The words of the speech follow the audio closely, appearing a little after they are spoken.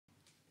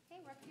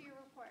to your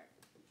report.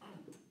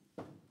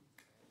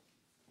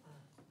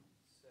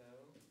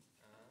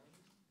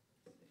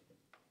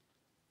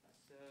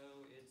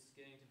 So it's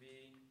getting to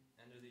be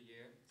end of the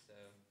year, so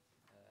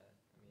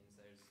it means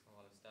there's a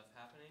lot of stuff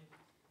happening.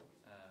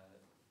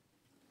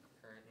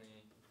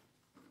 Currently,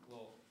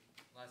 well,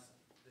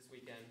 this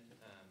weekend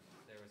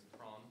there was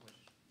prom,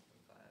 which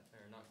I'm glad,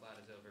 or not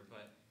glad is over,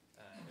 but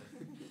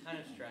it was kind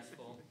of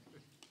stressful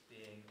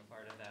being a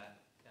part of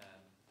that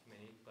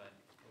committee, but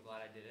I'm glad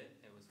I did it.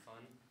 It was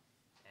fun,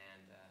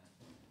 and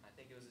I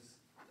think it was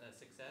a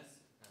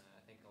success.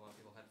 I think a lot of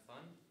people had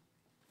fun.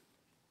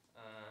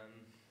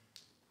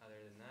 Other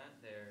than that,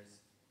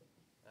 there's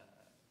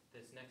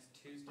this next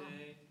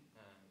Tuesday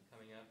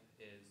coming up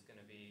is going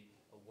to be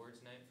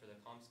awards night for the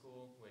comm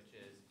school, which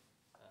is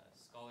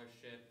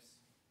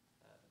scholarships.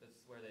 This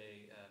is where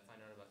they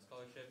find out about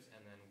scholarships,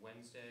 and then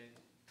Wednesday,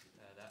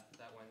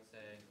 that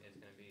Wednesday is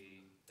going to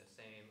be the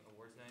same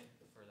awards night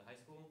for the high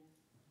school.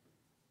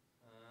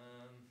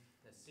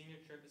 The senior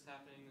trip is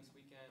happening this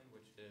weekend,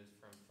 which is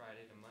from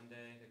Friday to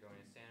Monday. They're going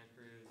to Santa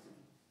Cruz,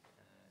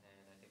 and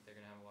I think they're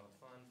going to have a lot of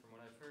fun from what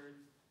I've heard.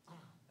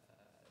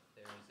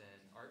 There's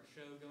an art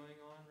show going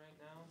on right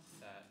now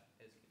that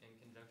is in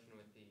conjunction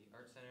with the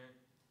art center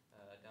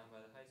down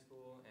by the high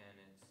school, and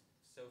it's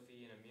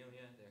Sophie and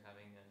Amelia. They're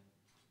having an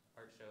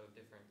art show of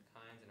different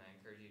kinds, and I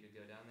encourage you to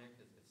go down there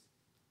because it's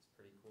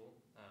pretty cool.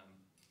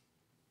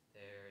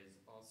 There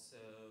is also,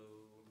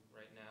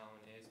 right now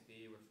in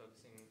ASB, we're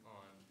focusing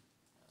on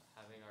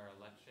having our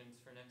elections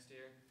for next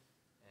year,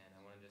 and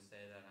I wanted to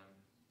say that I'm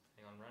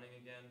planning on running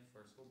again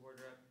for school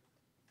board rep.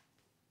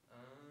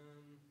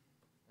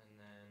 And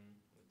then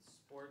with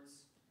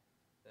sports,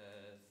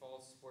 the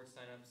fall sports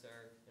signups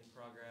are in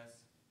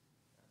progress.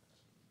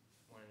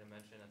 Wanted to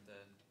mention that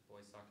the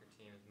boys soccer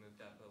team has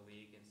moved up a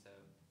league, and so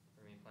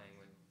we're going to be playing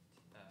with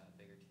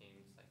bigger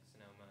teams like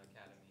Sonoma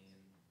Academy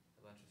and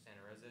a bunch of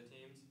Santa Rosa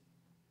teams.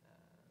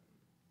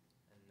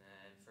 And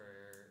then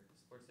for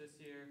sports this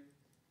year,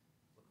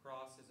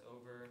 lacrosse is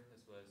over.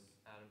 This was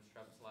Adam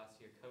Strupp's last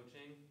year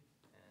coaching,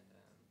 and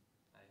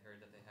I heard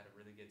that they had a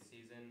really good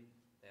season.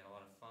 They had a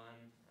lot of fun.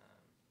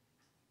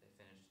 They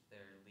finished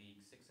their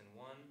league 6-1,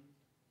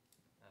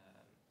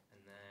 and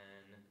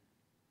then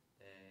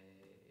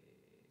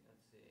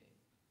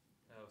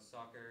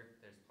soccer.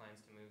 There's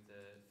plans to move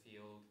the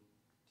field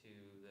to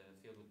the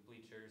field with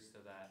bleachers so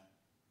that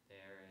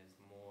there is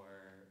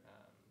more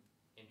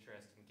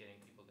interest in getting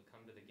people to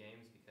come to the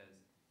games,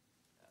 because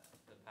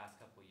the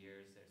past couple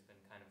years there's been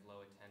kind of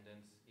low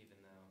attendance, even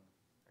though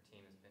our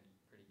team has been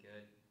pretty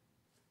good.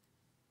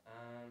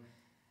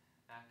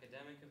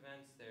 Academic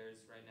events,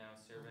 there's right now a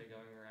survey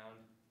going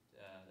around.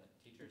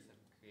 Teachers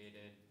have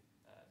created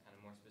kind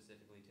of more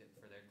specifically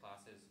for their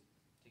classes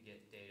to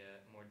get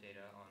more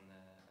data on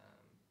the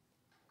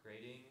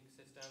grading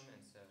system,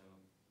 and so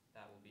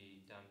that will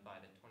be done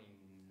by the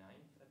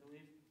 29th, I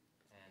believe,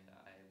 and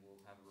I will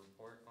have a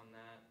report on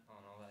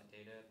all that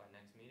data by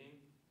next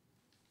meeting.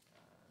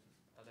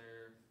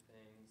 Other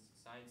things,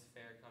 science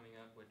fair coming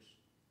up, which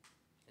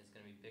is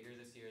going to be bigger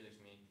this year. There's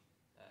going to be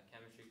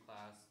chemistry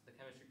class, the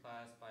chemistry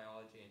class,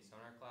 biology, and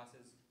sonar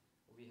classes.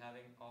 We'll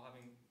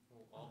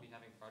all be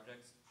having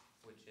projects,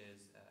 which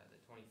is the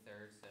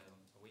 23rd, so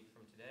a week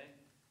from today.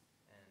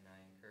 And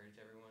I encourage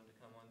everyone to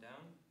come on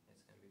down.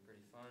 It's going to be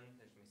pretty fun.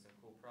 There's going to be some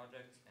cool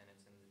projects, and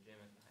it's in the gym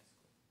at the high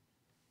school.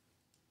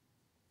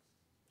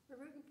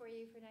 We're rooting for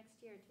you for next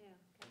year, too.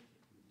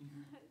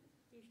 Okay.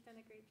 You've done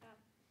a great job.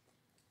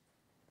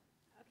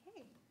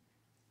 Okay.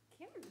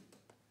 Kim.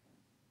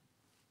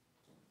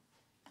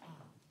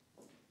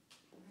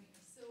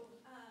 So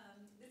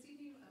this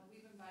evening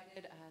we've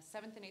invited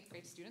 7th and 8th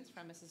grade students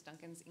from Mrs.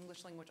 Duncan's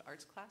English Language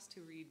Arts class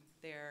to read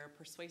their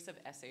persuasive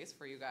essays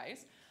for you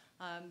guys.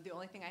 The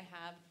only thing I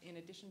have in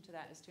addition to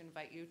that is to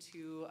invite you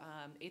to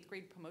 8th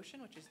grade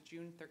promotion, which is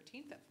June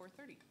 13th at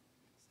 4:30.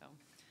 So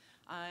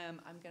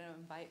I'm going to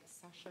invite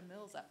Sasha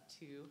Mills up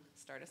to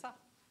start us off.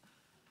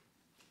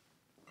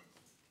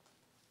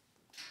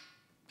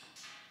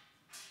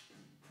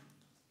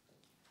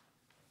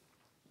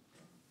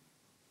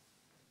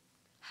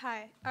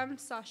 Hi, I'm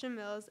Sasha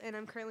Mills, and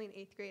I'm currently in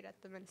 8th grade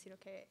at the Mendocino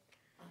K-8.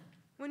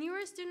 When you were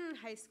a student in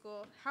high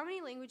school, how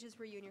many languages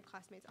were you and your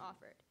classmates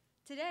offered?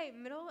 Today,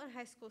 middle and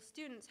high school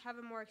students have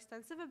a more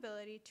extensive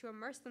ability to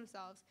immerse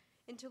themselves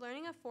into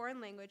learning a foreign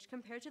language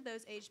compared to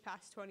those aged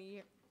past 20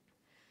 years.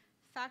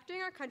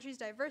 Factoring our country's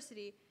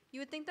diversity,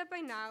 you would think that by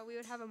now we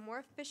would have a more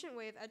efficient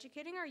way of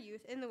educating our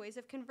youth in the ways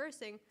of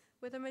conversing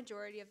with a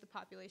majority of the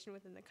population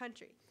within the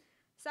country.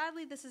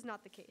 Sadly, this is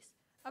not the case.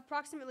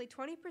 Approximately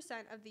 20%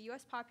 of the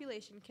U.S.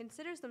 population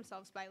considers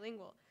themselves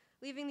bilingual,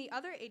 leaving the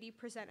other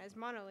 80% as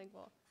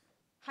monolingual.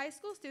 High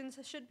school students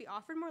should be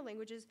offered more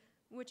languages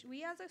which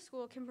we as a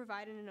school can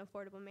provide in an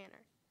affordable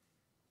manner.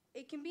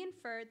 It can be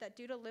inferred that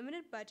due to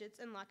limited budgets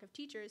and lack of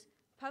teachers,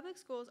 public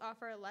schools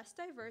offer a less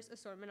diverse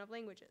assortment of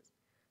languages.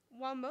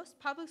 While most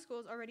public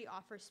schools already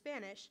offer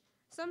Spanish,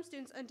 some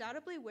students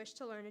undoubtedly wish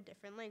to learn a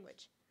different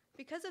language.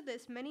 Because of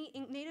this, many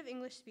native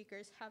English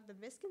speakers have the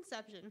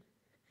misconception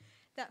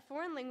that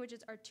foreign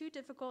languages are too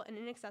difficult and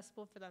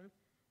inaccessible for them.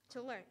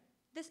 to learn.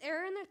 This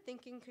error in their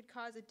thinking could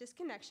cause a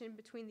disconnection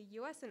between the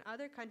US and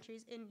other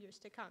countries in years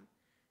to come.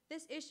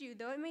 This issue,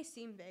 though it may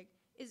seem big,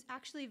 is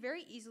actually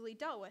very easily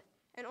dealt with,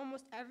 and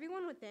almost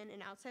everyone within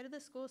and outside of the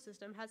school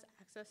system has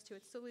access to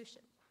its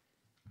solution.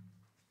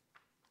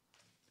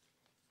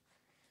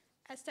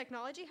 As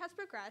technology has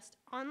progressed,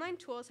 online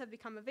tools have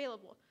become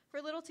available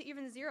for little to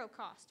even zero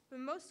cost, but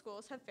most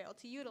schools have failed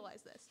to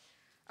utilize this.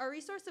 A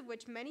resource of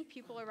which many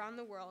people around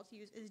the world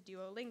use is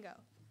Duolingo.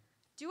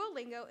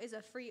 Duolingo is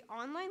a free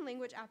online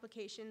language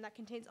application that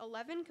contains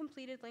 11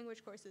 completed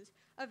language courses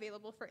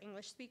available for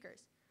English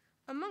speakers.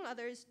 Among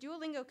others,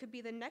 Duolingo could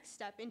be the next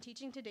step in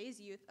teaching today's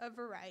youth a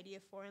variety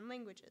of foreign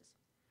languages.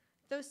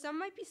 Though some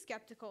might be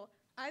skeptical,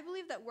 I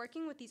believe that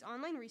working with these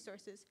online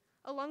resources,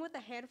 along with a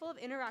handful of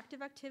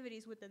interactive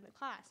activities within the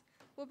class,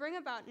 will bring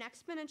about an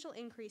exponential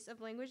increase of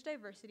language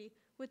diversity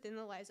within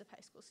the lives of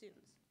high school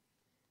students.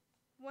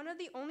 One of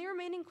the only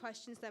remaining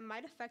questions that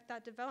might affect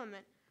that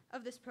development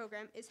of this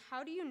program is,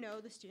 how do you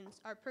know the students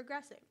are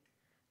progressing?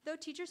 Though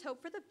teachers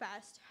hope for the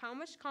best, how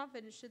much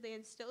confidence should they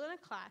instill in a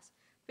class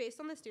based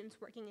on the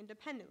students working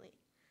independently?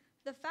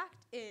 The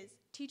fact is,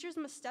 teachers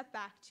must step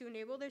back to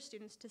enable their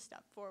students to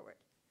step forward.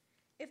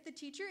 If the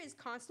teacher is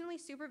constantly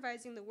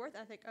supervising the work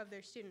ethic of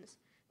their students,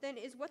 then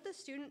is what the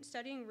student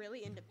studying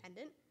really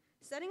independent?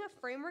 Setting a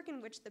framework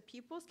in which the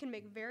pupils can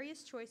make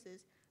various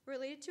choices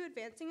related to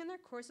advancing in their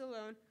course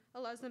alone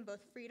allows them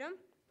both freedom,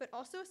 but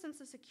also a sense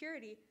of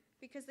security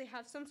because they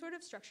have some sort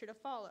of structure to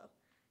follow,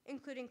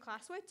 including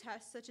class-wide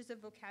tests such as a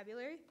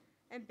vocabulary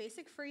and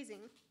basic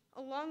phrasing,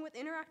 along with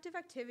interactive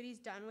activities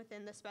done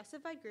within the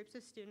specified groups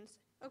of students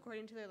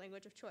according to their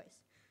language of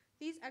choice.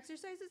 These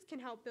exercises can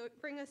help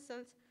bring a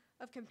sense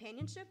of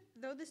companionship,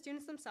 though the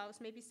students themselves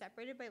may be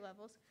separated by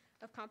levels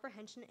of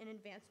comprehension and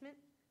advancement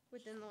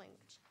within the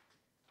language.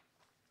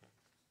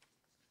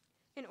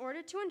 In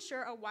order to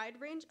ensure a wide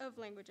range of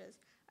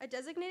languages, a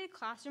designated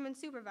classroom and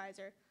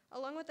supervisor,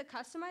 along with a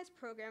customized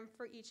program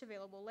for each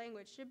available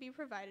language, should be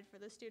provided for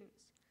the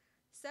students.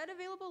 Said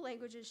available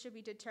languages should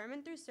be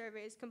determined through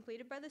surveys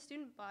completed by the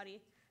student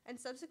body and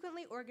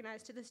subsequently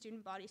organized to the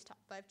student body's top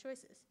 5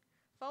 choices.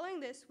 Following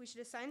this, we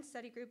should assign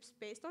study groups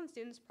based on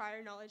students'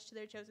 prior knowledge to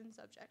their chosen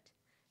subject.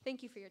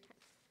 Thank you for your time.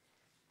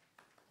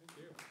 Thank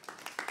you.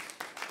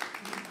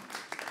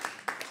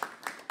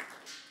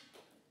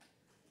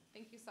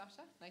 Thank you,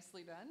 Sasha.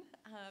 Nicely done.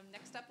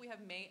 Next up, we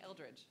have May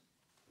Eldridge.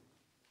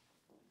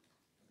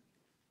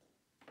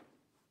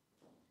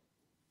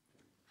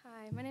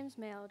 Hi, my name is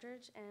May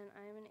Eldridge, and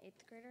I'm an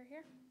 8th grader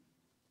here.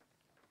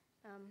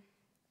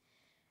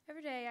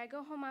 Every day, I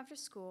go home after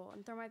school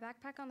and throw my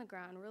backpack on the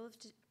ground,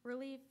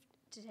 relieved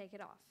to take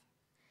it off.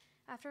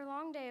 After a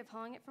long day of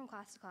hauling it from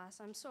class to class,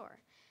 I'm sore,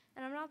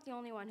 and I'm not the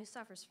only one who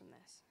suffers from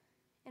this.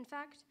 In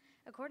fact,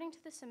 according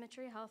to the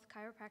Symmetry Health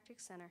Chiropractic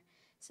Center,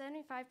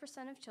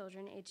 75% of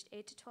children aged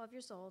 8 to 12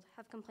 years old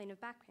have complained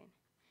of back pain.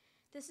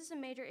 This is a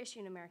major issue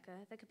in America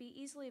that could be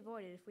easily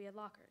avoided if we had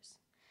lockers.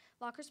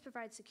 Lockers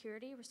provide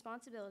security,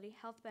 responsibility,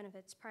 health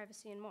benefits,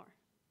 privacy, and more.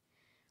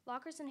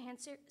 Lockers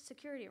enhance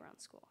security around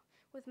school.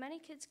 With many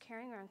kids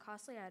carrying around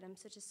costly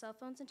items such as cell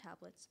phones and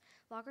tablets,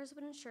 lockers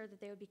would ensure that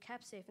they would be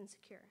kept safe and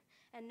secure,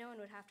 and no one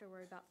would have to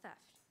worry about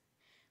theft.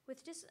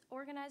 With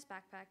disorganized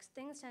backpacks,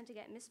 things tend to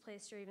get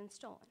misplaced or even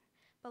stolen,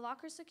 but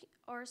lockers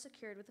are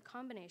secured with a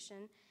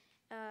combination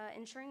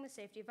ensuring the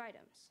safety of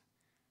items.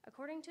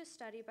 According to a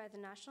study by the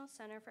National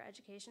Center for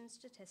Education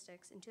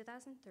Statistics in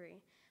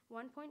 2003,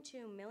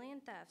 1.2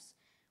 million thefts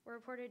were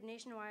reported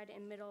nationwide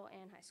in middle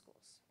and high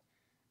schools.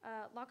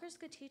 Lockers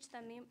could teach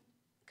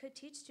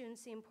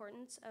students the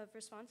importance of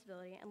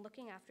responsibility and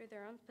looking after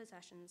their own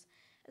possessions,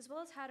 as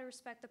well as how to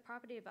respect the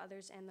property of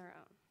others and their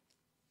own.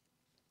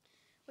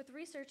 With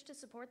research to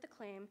support the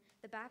claim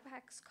that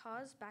backpacks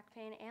cause back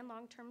pain and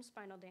long-term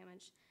spinal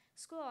damage,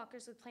 school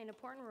lockers would play an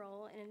important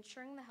role in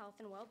ensuring the health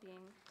and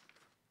well-being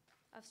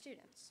of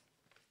students.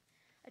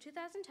 A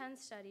 2010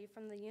 study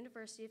from the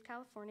University of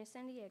California,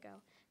 San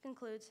Diego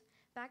concludes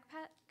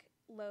backpack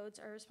loads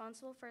are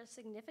responsible for a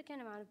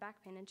significant amount of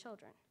back pain in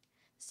children.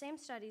 The same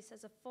study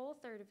says a full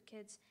third of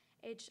kids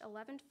aged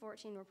 11 to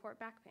 14 report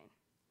back pain.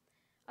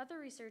 Other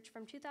research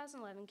from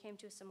 2011 came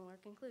to a similar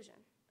conclusion.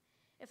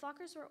 If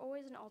lockers were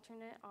always an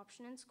alternate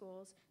option in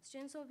schools,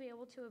 students will be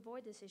able to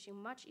avoid this issue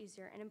much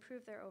easier and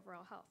improve their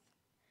overall health.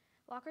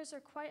 Lockers are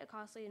quite a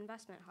costly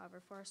investment,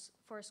 however,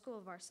 for a school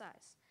of our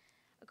size.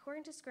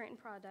 According to Scranton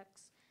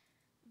Products,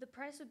 the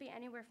price would be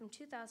anywhere from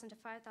 $2,000 to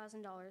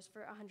 $5,000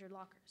 for 100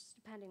 lockers,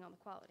 depending on the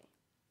quality.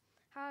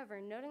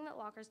 However, noting that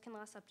lockers can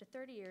last up to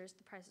 30 years,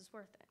 the price is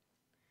worth it.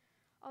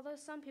 Although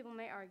some people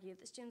may argue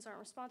that students aren't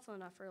responsible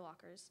enough for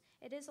lockers,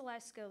 it is a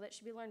life skill that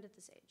should be learned at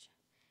this age.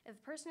 If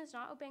a person is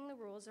not obeying the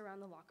rules around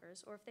the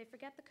lockers, or if they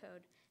forget the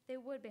code, they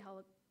would be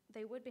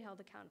held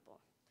accountable.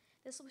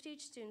 This will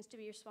teach students to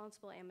be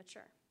responsible and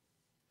mature.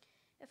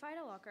 If I had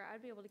a locker,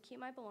 I'd be able to keep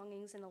my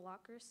belongings in the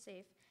locker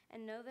safe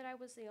and know that I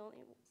was the only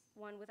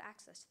one with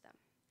access to them.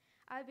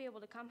 I'd be able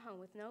to come home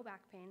with no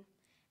back pain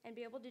and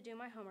be able to do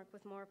my homework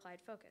with more applied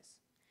focus.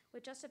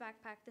 With just a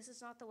backpack, this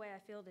is not the way I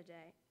feel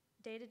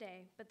day to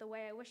day, but the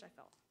way I wish I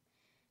felt.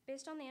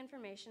 Based on the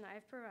information I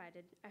have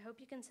provided, I hope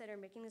you consider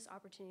making this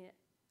opportunity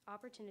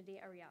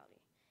a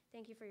reality.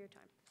 Thank you for your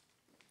time.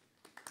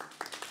 All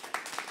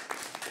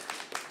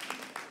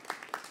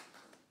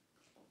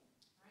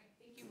right,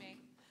 thank you, May.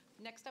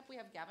 Next up, we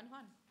have Gavin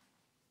Hahn.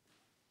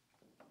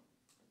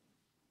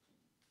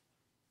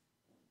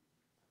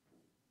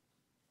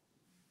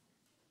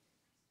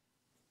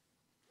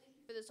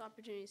 For this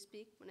opportunity to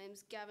speak. My name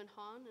is Gavin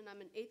Hahn, and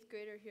I'm an 8th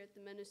grader here at the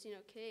Mendocino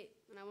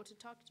K-8, and I want to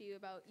talk to you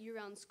about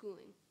year-round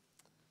schooling.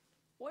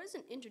 What is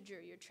an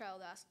integer, your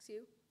child asks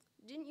you?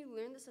 Didn't you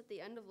learn this at the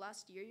end of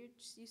last year, you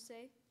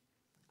say?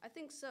 I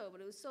think so,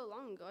 but it was so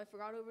long ago I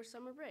forgot over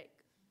summer break.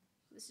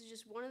 This is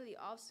just one of the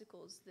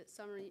obstacles that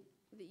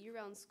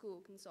year-round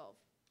school can solve.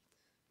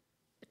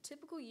 A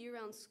typical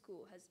year-round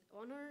school has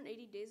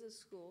 180 days of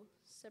school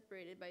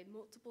separated by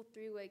multiple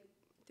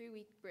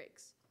three-week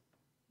breaks.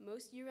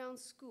 Most year-round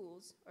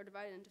schools are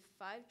divided into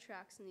 5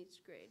 tracks in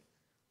each grade.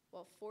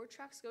 While 4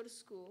 tracks go to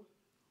school,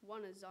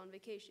 1 is on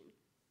vacation.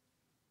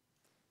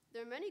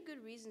 There are many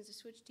good reasons to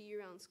switch to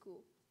year-round school.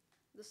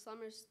 The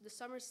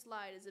summer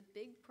slide is a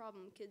big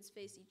problem kids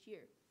face each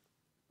year.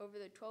 Over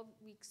their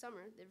 12-week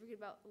summer, they forget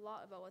a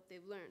lot about what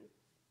they've learned.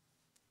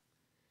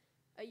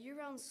 At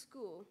year-round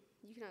school,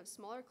 you can have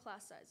smaller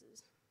class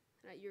sizes,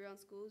 and at year-round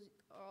schools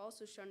are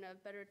also shown to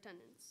have better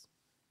attendance.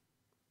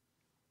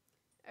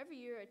 Every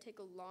year I take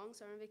a long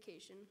summer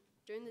vacation.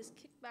 During this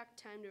kickback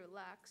time to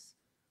relax,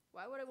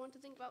 why would I want to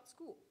think about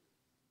school?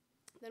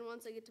 Then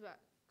once I get back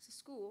to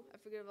school, I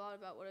forget a lot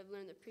about what I've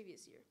learned the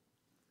previous year.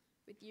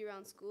 With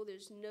year-round school,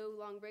 there's no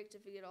long break to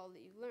forget all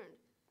that you've learned.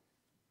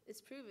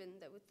 It's proven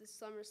that with the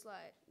summer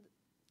slide,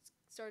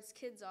 starts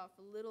kids off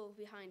a little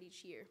behind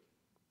each year.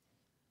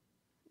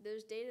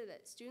 There's data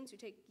that students who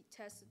take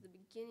tests at the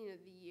beginning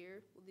of the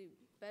year will do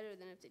better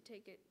than if they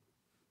take it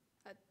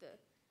at the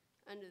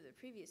end of the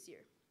previous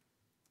year.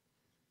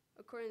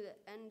 According to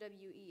the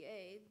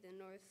NWEA, the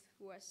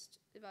Northwest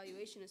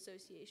Evaluation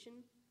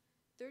Association,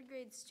 3rd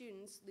grade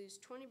students lose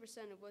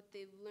 20% of what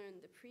they've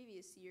learned the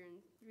previous year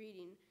in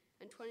reading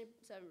and 27%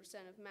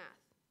 of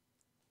math.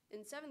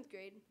 In 7th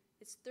grade,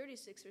 it's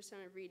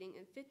 36% of reading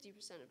and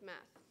 50% of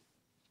math.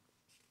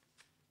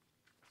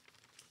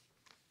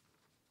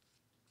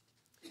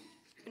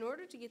 In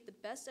order to get the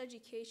best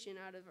education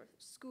out of our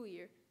school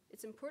year,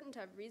 it's important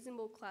to have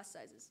reasonable class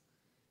sizes.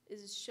 It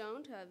is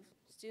shown to have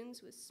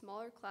students with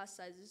smaller class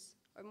sizes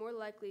are more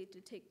likely to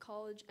take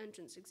college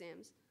entrance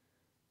exams.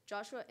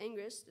 Joshua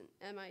Angrist, an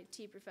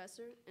MIT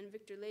professor, and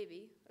Victor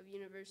Levy, of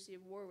University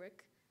of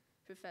Warwick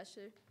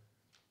professor,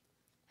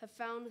 have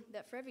found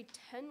that for every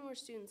 10 more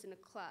students in a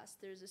class,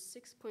 there's a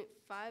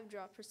 6.5%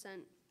 drop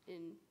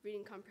in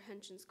reading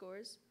comprehension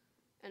scores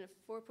and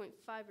a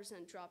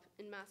 4.5% drop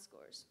in math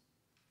scores.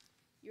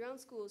 Year-round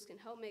schools can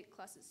help make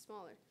classes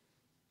smaller.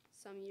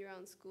 Some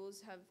year-round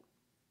schools have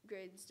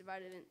grades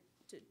divided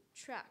into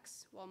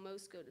tracks, while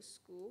most go to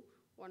school,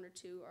 1 or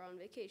 2 are on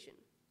vacation.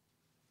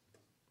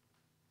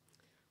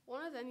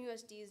 One of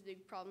MUSD's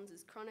big problems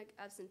is chronic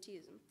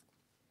absenteeism.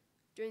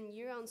 During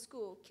year-round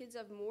school, kids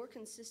have more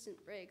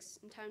consistent breaks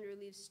and time to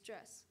relieve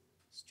stress.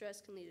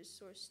 Stress can lead to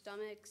sore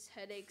stomachs,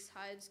 headaches,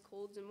 hives,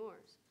 colds, and more.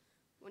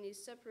 When you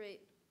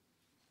separate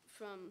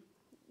from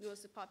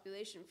most of the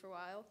population for a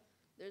while,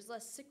 there's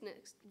less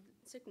sickness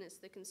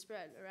that can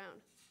spread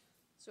around.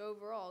 So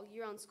overall,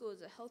 year-round school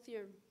is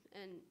healthier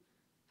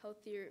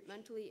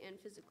mentally and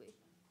physically.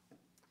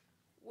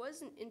 What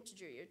is an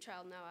integer, your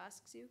child now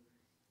asks you?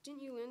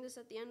 Didn't you learn this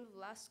at the end of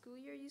last school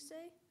year, you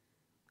say?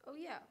 Oh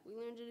yeah, we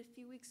learned it a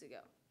few weeks ago.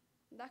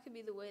 That could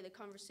be the way the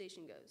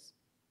conversation goes.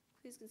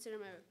 Please consider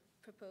my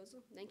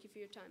proposal. Thank you for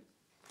your time.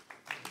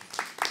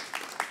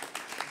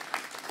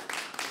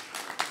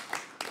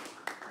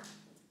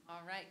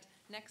 All right,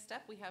 next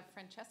up we have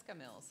Francesca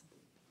Mills.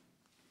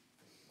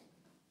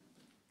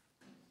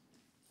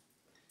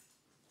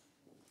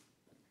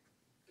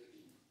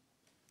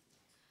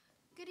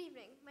 Good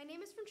evening. My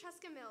name is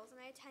Francesca Mills, and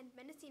I attend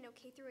Mendocino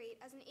K-8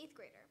 as an 8th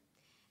grader.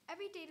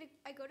 Every day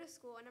I go to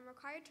school, and I'm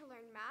required to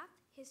learn math,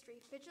 history,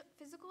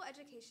 physical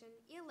education,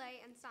 ELA,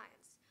 and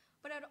science.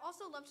 But I would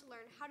also love to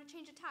learn how to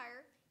change a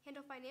tire, handle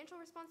financial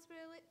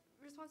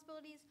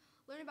responsibilities,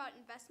 learn about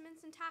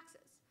investments and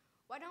taxes.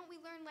 Why don't we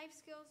learn life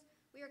skills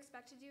we are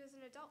expected to do as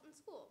an adult in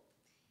school?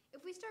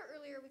 If we start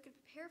earlier, we could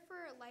prepare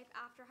for life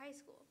after high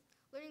school.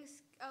 Learning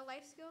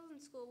life skills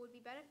in school would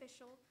be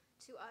beneficial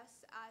to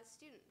us as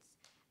students.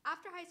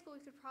 After high school,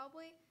 we could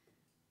probably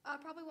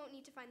won't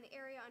need to find the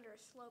area under a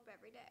slope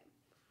every day.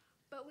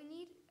 But we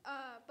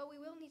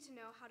will need to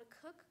know how to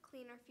cook,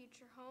 clean our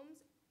future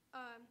homes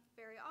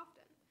very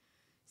often.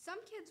 Some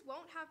kids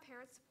won't have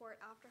parent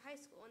support after high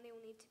school, and they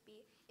will need to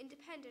be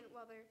independent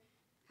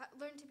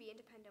learn to be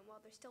independent while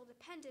they're still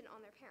dependent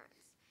on their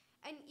parents.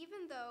 And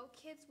even though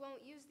kids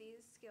won't use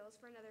these skills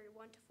for another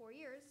 1 to 4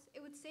 years, it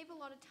would save a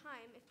lot of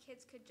time if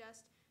kids could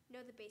just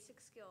know the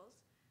basic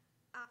skills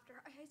after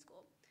high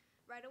school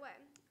right away.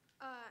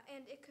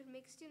 And it could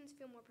make students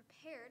feel more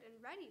prepared and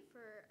ready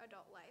for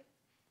adult life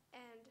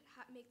and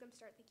make them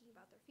start thinking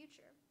about their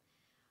future.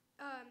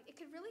 It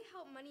could really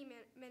help money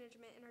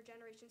management in our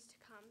generations to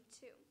come,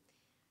 too.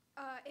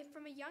 If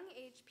from a young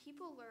age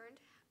people learned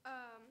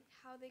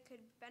how they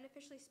could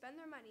beneficially spend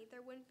their money,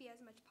 there wouldn't be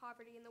as much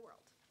poverty in the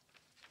world.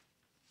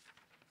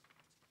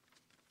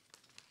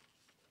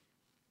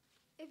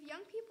 If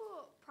young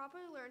people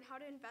properly learn how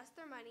to invest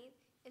their money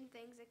in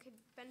things that could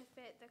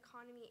benefit the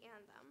economy and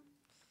them,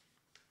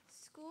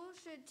 schools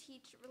should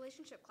teach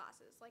relationship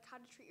classes, like how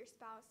to treat your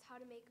spouse, how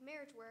to make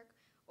marriage work,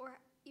 or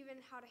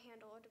even how to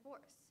handle a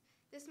divorce.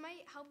 This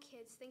might help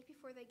kids think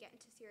before they get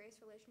into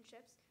serious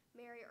relationships,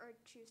 marry, or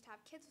choose to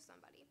have kids with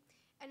somebody.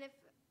 And if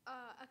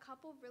a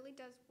couple really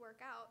doesn't work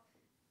out,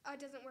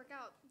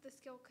 the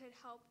skill could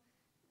help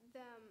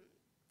them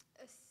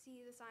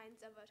see the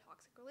signs of a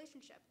toxic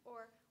relationship,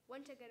 or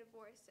when to get a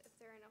divorce if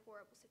they're in a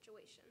horrible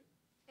situation,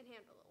 and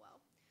handle it well.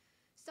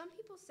 Some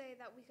people say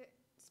that we could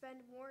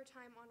spend more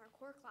time on our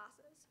core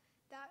classes,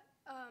 that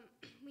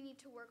we need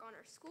to work on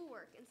our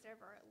schoolwork instead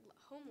of our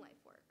home life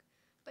work.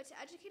 But to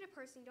educate a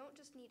person, you don't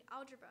just need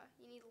algebra,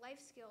 you need life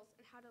skills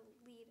and how to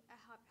lead a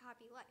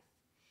happy life.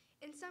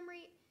 In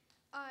summary,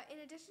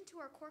 in addition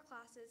to our core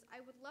classes, I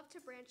would love to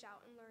branch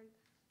out and learn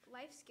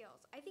life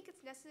skills. I think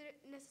it's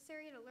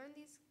necessary to learn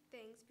these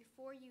things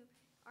before you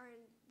are in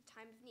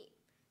time of need.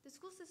 The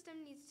school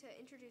system needs to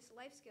introduce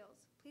life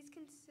skills. Please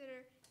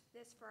consider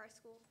this for our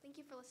school. Thank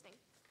you for listening.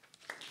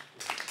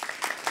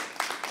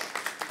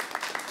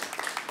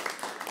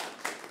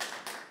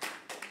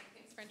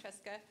 Thanks,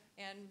 Francesca.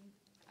 And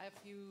if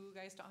you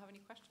guys don't have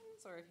any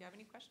questions, or if you have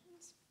any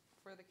questions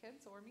for the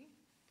kids or me,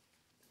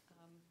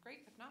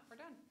 great. If not, we're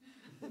done.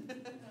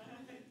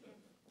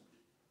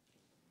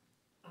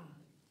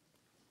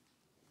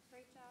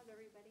 Great job,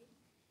 everybody.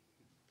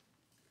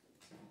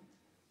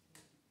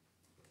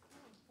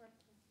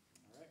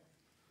 All right.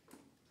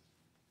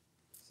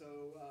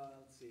 So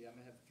let's see, I'm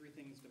going to have 3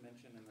 things to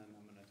mention, and then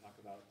I'm going to talk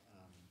about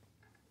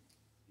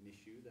an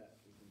issue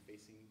that we've been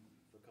facing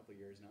for a couple of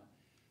years now.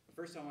 But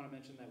first, I want to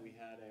mention that we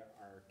had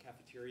our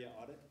cafeteria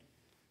audit.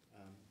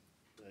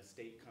 The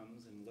state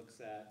comes and looks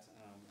at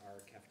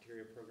our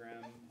cafeteria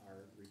program,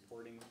 our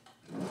reporting,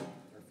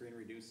 our free and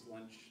reduced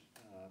lunch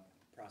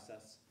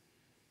process.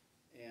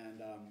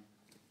 And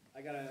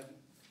I got to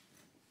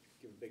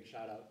give a big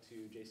shout out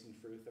to Jason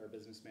Fruth, our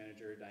business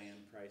manager,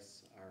 Diane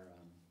Price, our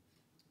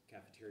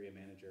cafeteria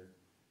manager,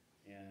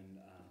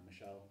 and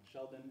Michelle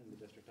Sheldon in the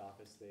district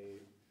office. They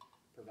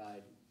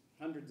provide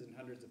hundreds and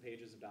hundreds of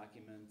pages of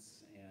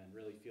documents and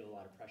really feel a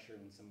lot of pressure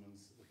when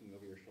someone's looking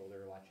over your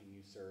shoulder, watching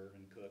you serve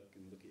and cook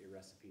and look at your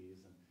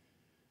recipes. And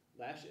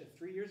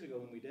 3 years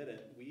ago when we did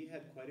it, we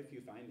had quite a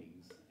few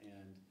findings.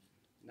 And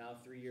now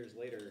 3 years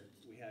later,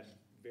 we had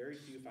very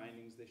few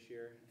findings this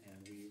year, and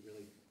we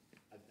really,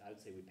 I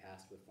would say we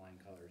passed with flying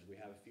colors. We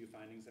have a few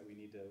findings that we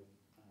need to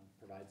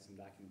provide some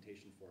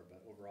documentation for,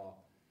 but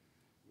overall,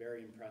 very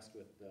impressed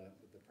with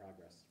the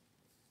progress.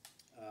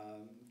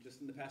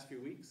 Just in the past few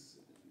weeks,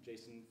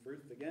 Jason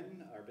Fruth,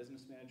 again, our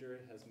business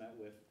manager, has met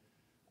with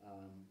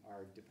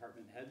our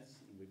department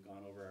heads, and we've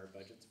gone over our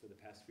budgets for the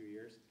past few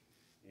years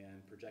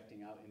and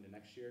projecting out into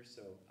next year.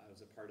 So I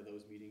was a part of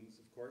those meetings,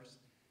 of course.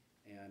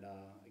 And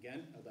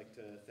again, I'd like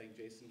to thank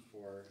Jason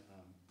for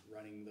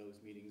running those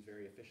meetings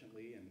very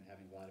efficiently and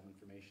having a lot of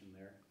information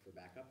there for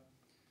backup.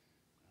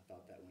 I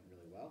thought that went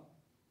really well.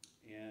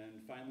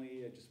 And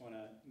finally, I just want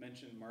to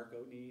mention Mark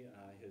Oatney,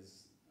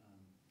 his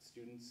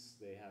students,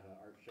 they have an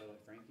art show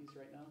at Frankie's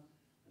right now.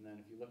 And then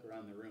if you look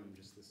around the room,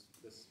 just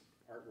this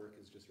artwork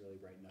has just really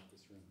brightened up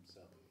this room.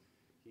 So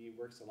he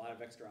works a lot of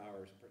extra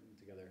hours putting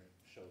together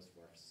shows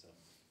for us. So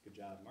good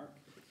job, Mark.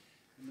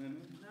 And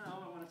then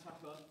now I want to talk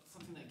about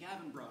something that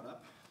Gavin brought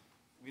up.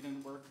 We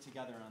didn't work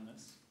together on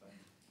this, but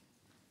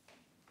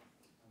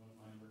I wouldn't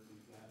mind working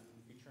with Gavin in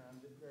the future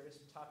on various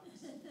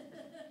topics.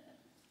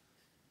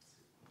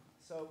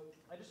 So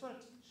I just want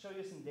to show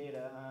you some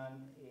data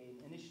on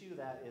an issue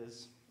that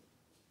is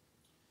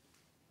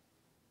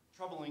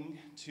troubling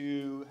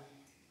to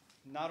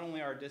not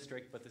only our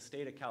district, but the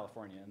state of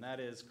California, and that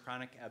is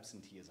chronic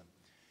absenteeism.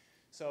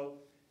 So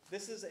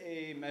this is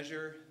a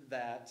measure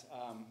that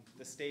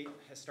the state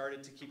has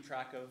started to keep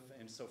track of,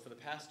 and so for the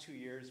past 2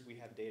 years, we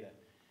have data.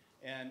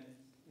 And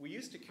we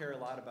used to care a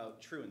lot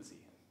about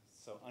truancy,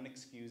 so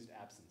unexcused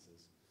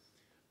absences.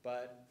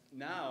 But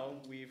now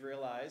we've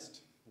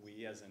realized,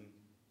 we as in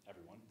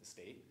everyone, the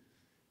state,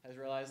 has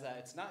realized that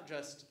it's not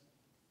just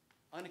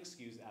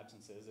unexcused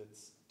absences,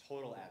 it's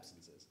total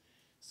absences.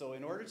 So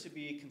in order to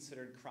be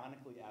considered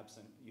chronically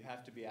absent, you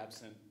have to be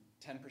absent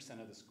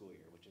 10% of the school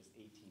year, which is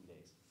 18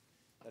 days.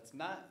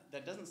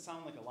 That doesn't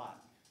sound like a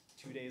lot,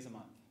 2 days a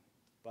month.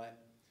 But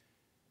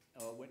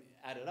when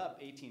added up,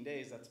 18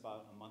 days, that's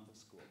about a month of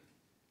school.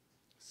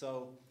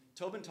 So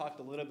Tobin talked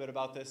a little bit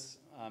about this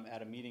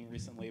at a meeting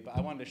recently, but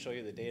I wanted to show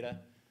you the data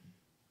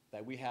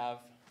that we have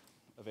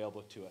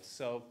available to us.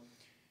 So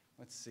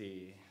let's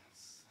see.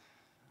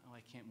 Oh,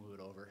 I can't move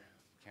it over.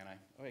 Can I?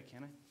 Oh, wait,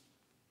 can I?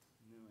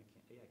 No, I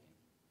can't. Yeah, I can.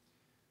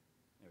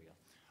 There we go.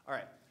 All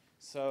right.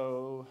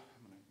 So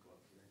I'm going to go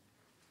up here.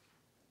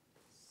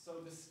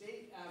 So the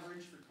state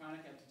average for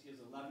chronic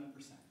absenteeism is 11%.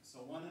 So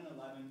 1 in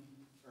 11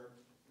 or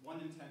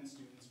 1 in 10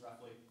 students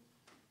roughly,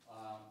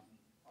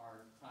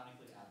 are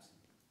chronically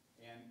absent.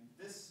 And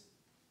this,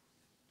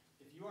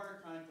 if you are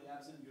chronically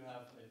absent, you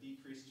have a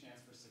decreased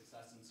chance for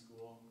success in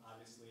school.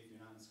 Obviously, if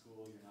you're not in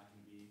school, you're not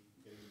going to be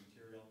getting the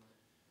material.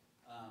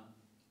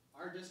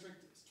 Our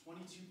district is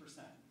 22%.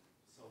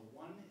 So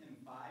 1 in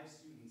 5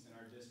 students in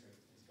our district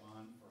is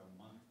gone for a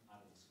month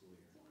out of the school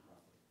year,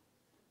 roughly.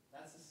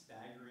 That's a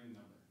staggering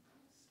number,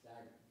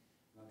 staggering.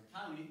 Now the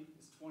county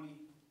is 20%.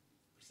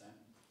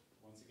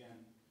 Once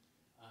again,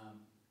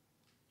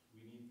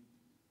 we need,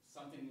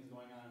 something is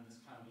going on in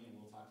this county, and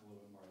we'll talk a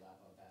little bit more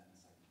about that in a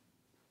second.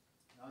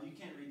 Now you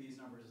can't read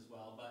these numbers as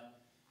well,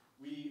 but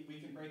we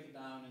can break it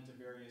down into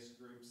various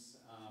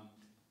groups,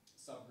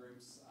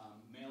 subgroups,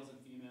 males and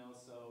females.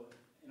 So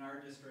in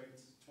our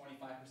district,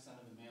 25%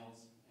 of the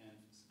males and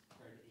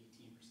compared to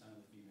 18% of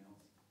the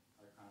females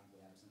are chronically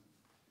absent.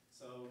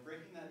 So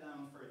breaking that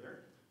down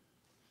further,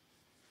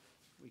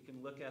 we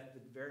can look at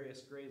the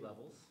various grade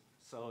levels.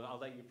 So I'll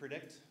let you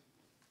predict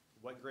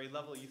what grade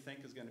level you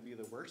think is going to be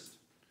the worst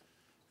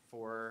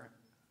for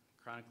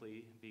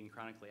being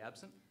chronically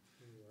absent.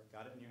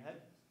 Got it in your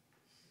head?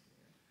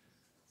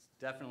 It's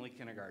definitely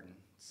kindergarten.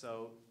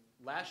 So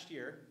last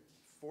year,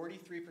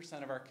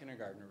 43% of our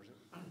kindergartners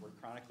were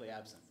chronically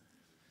absent.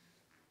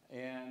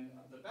 And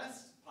the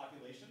best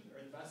population, or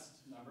the best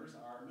numbers,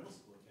 are middle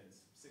school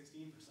kids,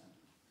 16%,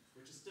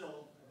 which is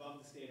still above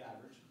the state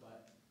average,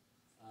 but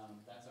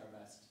that's our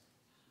best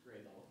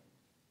grade level.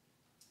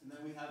 And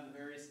then we have the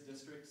various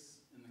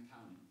districts in the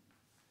county.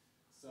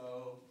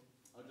 So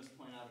I'll just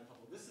point out a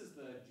couple. This is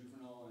the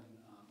juvenile and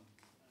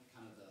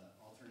kind of the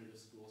alternative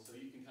school, so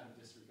you can kind of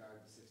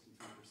disregard the 63%.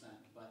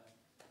 But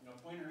you know,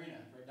 Point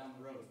Arena, right down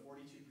the road,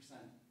 42%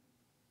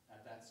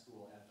 at that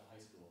school, at the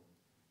high school.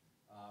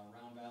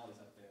 Round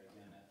Valley's up there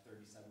again at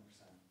 37%.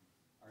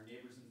 Our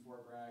neighbors in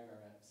Fort Bragg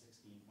are at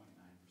 16.9%.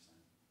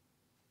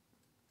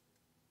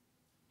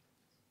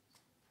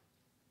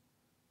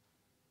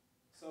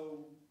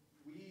 So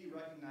we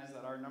recognize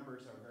that our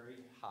numbers are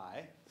very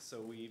high,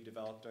 so we've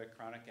developed a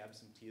chronic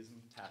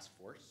absenteeism task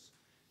force.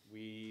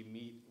 We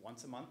meet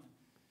once a month.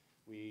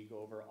 We go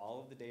over all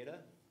of the data.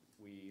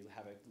 We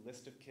have a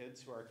list of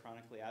kids who are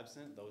chronically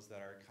absent, those that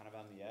are kind of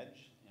on the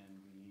edge, and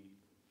we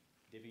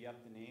divvy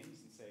up the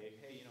names and say,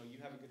 hey, you know, you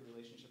have a good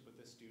relationship with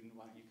this student,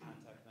 why don't you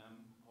contact them?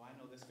 Oh, I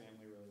know this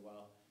family really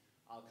well,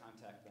 I'll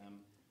contact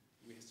them.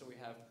 So we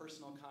have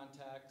personal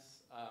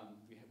contacts,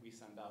 we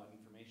send out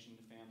information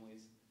to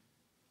families.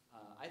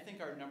 I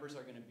think our numbers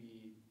are gonna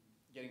be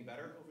getting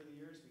better over the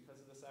years because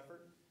of this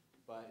effort,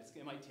 but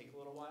it might take a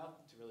little while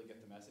to really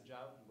get the message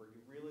out. We're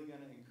really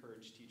gonna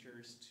encourage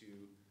teachers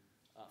to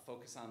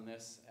focus on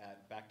this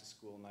at back to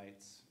school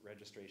nights,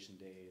 registration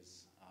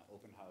days,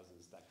 open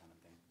houses, that kind of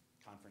thing.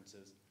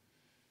 Conferences.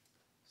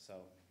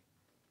 So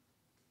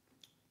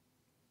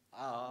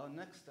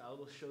next I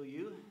will show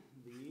you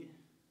you're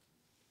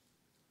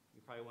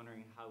probably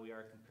wondering how we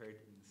are compared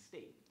in the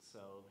state.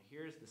 So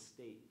here's the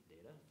state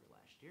data for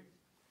last year.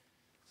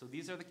 So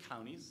these are the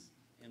counties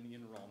and the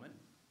enrollment.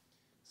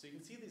 So you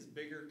can see these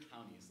bigger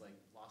counties like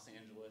Los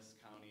Angeles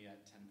County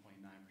at 10.9%,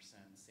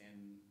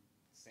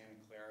 Santa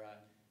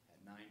Clara at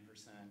 9%,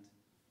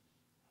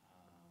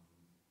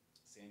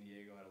 San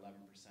Diego at 11%.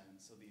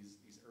 So these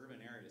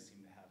urban areas seem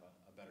to have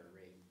a better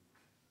rate.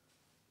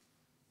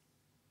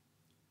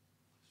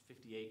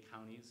 58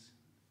 counties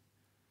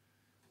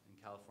in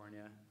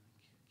California.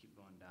 Keep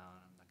going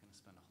down. I'm not going to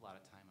spend a whole lot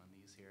of time on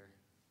these here.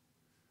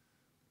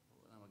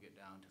 Well, then we'll get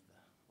down to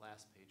the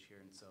last page here.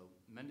 And so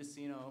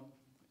Mendocino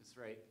is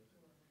right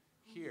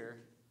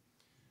here.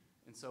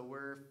 And so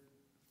we're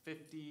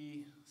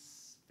 50th,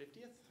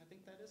 I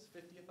think that is,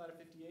 50th out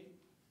of 58,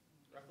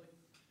 roughly.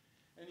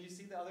 And you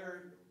see the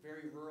other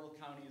very rural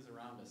counties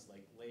around us,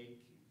 like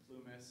Lake,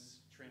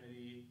 Plumas,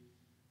 Trinity,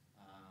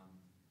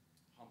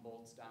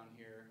 Humboldt's down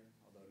here,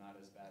 although not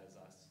as bad as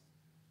us.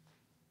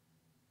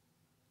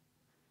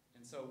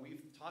 And so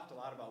we've talked a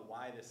lot about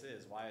why this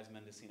is. Why is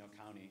Mendocino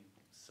County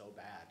so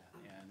bad?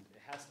 And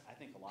it has, I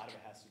think a lot of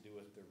it has to do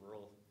with the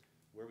rural,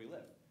 where we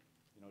live.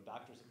 You know,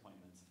 doctor's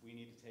appointments. If we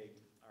need to take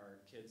our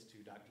kids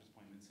to doctor's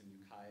appointments in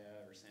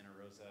Ukiah or Santa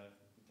Rosa,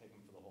 we take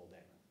them for the whole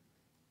day.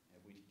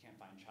 If we can't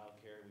find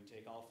childcare, we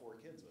take all 4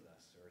 kids with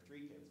us, or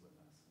 3 kids with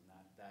us, and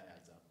that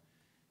adds up.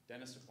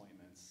 Dentist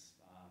appointments,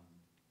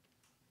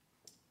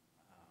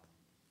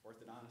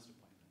 orthodontist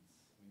appointments.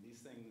 I mean, these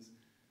things,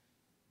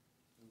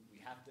 we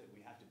have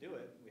to do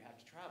it. We have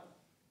to travel.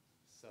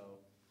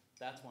 So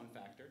that's one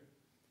factor.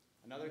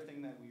 Another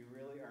thing that we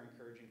really are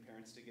encouraging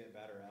parents to get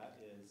better at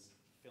is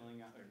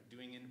filling out or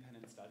doing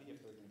independent study if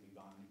they're going to be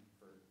gone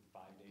for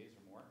 5 days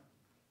or more.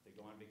 If they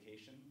go on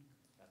vacation,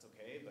 that's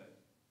okay,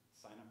 but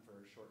sign up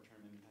for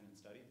short-term independent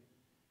study.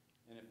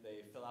 And if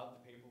they fill out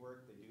the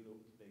paperwork, they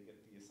get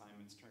the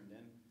assignments turned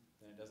in,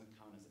 then it doesn't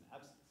count as an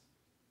absence.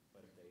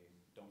 But if they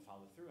don't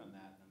follow through on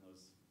that, then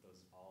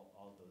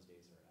all of those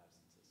days are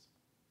absences.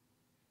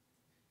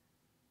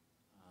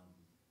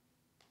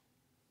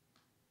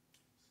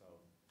 So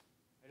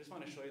I just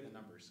want to show you the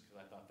numbers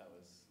because I thought that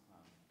was,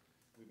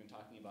 we've been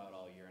talking about it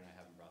all year and I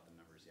haven't brought the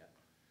numbers yet.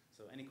 So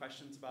So any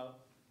questions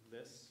about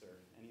this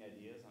or any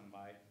ideas on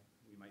why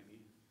we might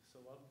be so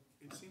low?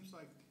 It seems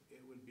like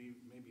it would be,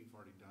 maybe you've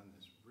already done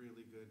this,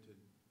 really good to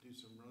do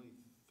some really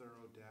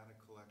thorough data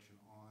collection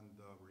on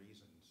the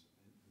reasons,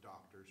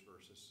 doctors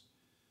versus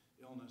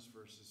illness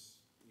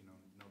versus, you know,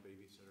 no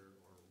babysitter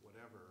or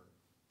whatever.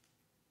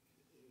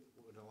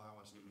 It would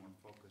allow us to more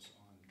focus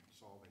on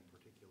solving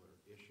particular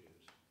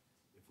issues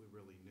if we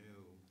really knew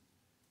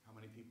how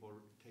many people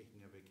are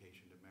taking a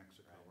vacation to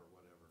Mexico Right. or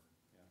whatever.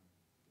 Yeah.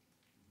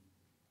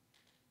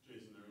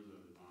 Jason, there was a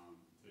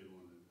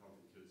table in the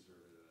Healthy Kids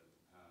survey that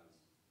has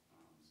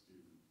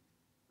student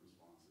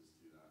responses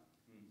to that.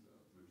 Mm. So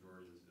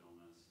majority is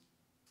illness,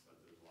 but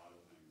there's a lot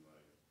of things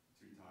like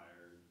too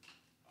tired,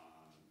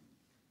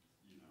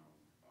 you know,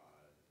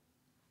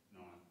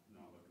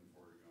 not looking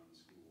forward to going to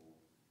school.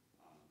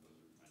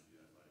 Those might be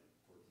at like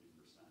 14%,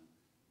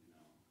 you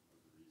know,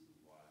 of the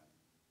reasons why.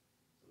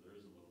 So there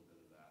is a little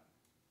bit of that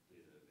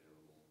data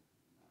available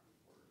in that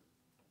report.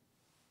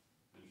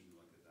 Maybe you should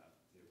look at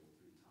that table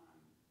through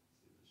time,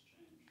 see if it's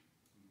changed.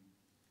 Mm.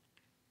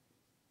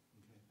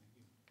 Okay, thank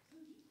you. So,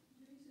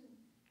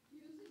 Jason, do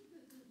you think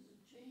that there's a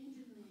change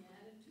in the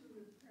attitude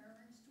of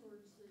parents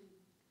towards the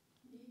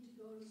need to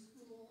go to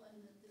school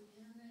and that the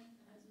internet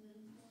has an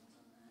influence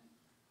on that?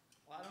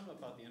 Well, I don't know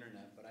about the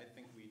internet, but I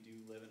think we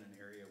do live in an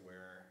area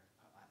where,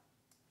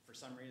 for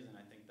some reason,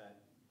 I think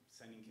that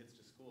sending kids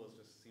to school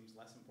just seems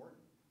less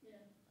important. Yeah.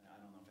 I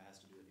don't know if it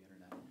has to do with the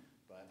internet,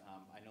 but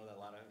I know that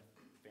a lot of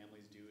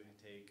families do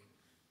take,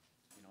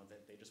 you know,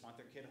 that they just want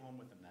their kid home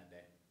with them that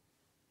day.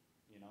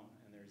 You know,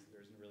 and there's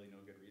really no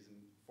good reason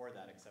for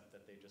that except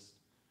that they just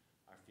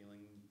are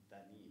feeling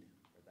that need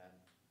or that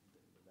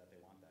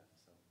they want that.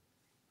 So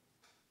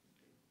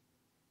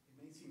It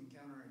may seem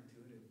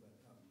counterintuitive, but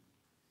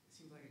it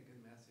seems like a good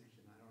message,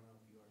 and I don't know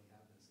if you already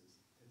have this,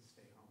 is to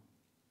stay home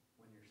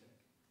when you're sick.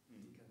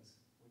 Mm.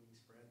 Because when you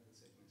spread the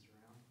sickness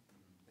around,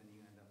 then you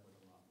end up with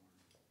a lot more.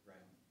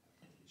 right,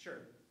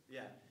 sure,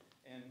 yeah,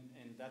 and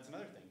that's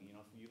another thing. You know,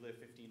 if you live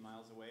 15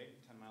 miles away,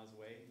 10 miles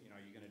away, you know,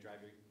 are you going to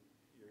drive your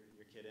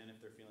kid in if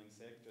they're feeling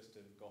sick just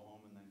to go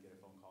home and then get a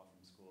phone call from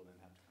school and then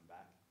have to come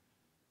back?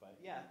 But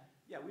yeah,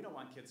 we don't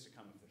want kids to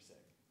come if they're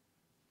sick.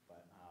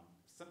 But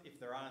if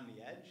they're on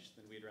the edge,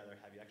 then we'd rather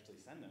have you actually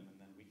send them and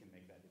then we can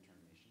make that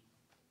determination.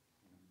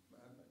 You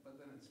know? But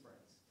then it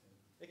spreads.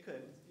 It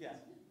could, yeah.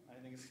 I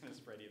think it's going to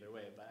spread either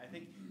way. But I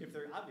think if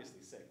they're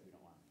obviously sick, we don't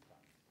want them to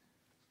come.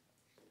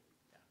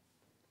 Yeah.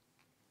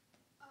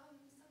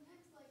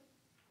 Sometimes like,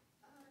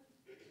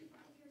 if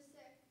you're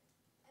sick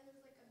and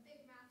there's like a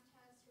big math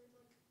test or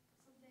like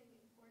something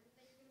important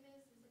that you're gonna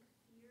miss, there's like a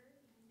fear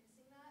behind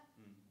missing that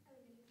Mm. and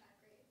then getting a bad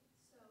grade.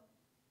 So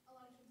a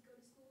lot of kids go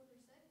to school when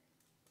they're sick,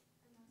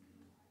 and that's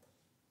kind of why.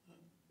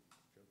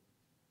 True.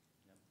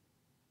 Yep.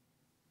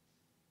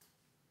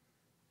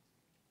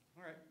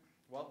 All right.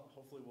 Well,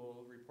 hopefully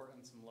we'll report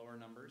on some lower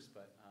numbers,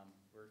 but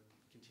we're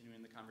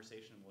continuing the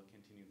conversation. We'll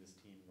continue this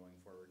team going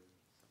forward.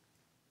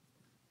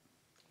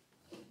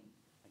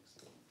 Thanks.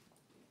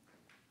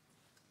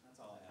 That's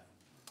all I have.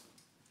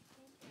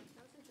 Thank you,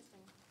 that was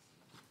interesting.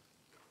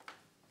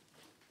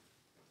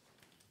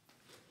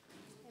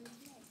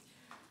 MTA.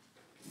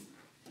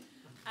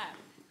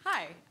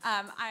 Hi,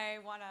 I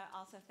want to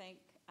also thank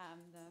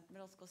the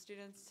middle school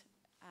students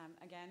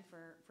again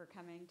for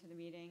coming to the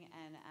meeting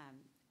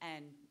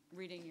and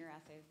reading your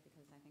essays,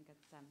 because I think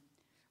it's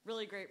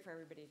really great for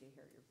everybody to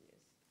hear your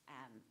views.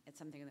 It's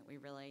something that we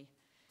really,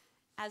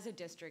 as a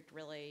district,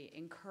 really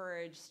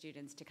encourage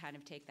students to kind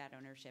of take that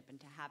ownership and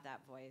to have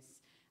that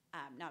voice,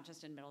 not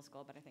just in middle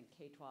school, but I think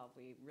K-12,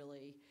 we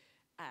really,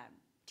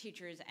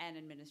 teachers and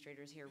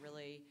administrators here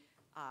really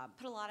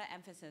put a lot of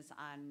emphasis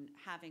on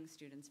having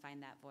students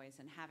find that voice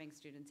and having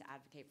students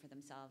advocate for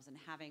themselves and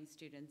having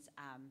students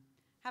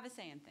have a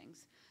say in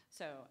things.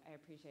 So I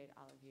appreciate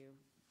all of you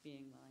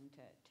being willing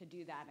to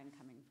do that and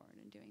coming forward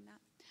and doing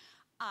that.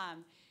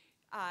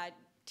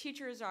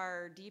 Teachers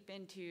are deep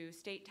into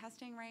state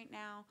testing right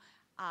now.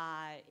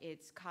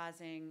 It's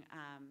causing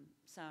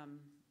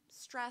some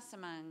stress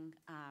among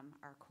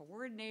our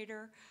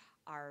coordinator,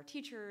 our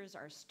teachers,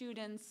 our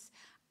students,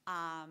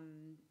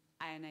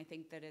 and I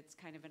think that it's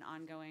kind of an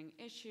ongoing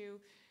issue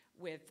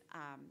with,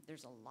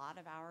 there's a lot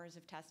of hours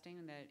of testing,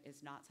 and that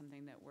is not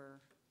something that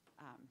we're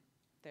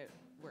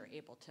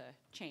able to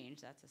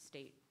change. That's a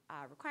state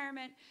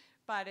requirement,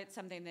 but it's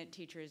something that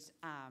teachers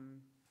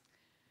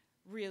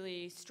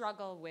really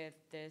struggle with,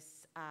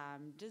 this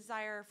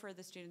desire for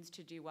the students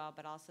to do well,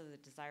 but also the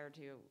desire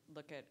to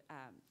look at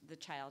the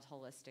child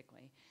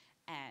holistically.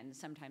 And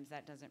sometimes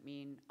that doesn't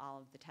mean all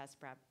of the test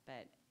prep,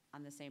 but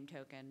on the same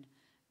token,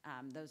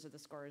 those are the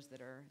scores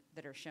that are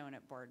shown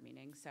at board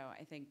meetings. So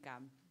I think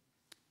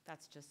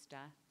that's just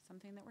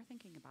something that we're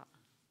thinking about.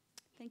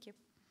 Thank you.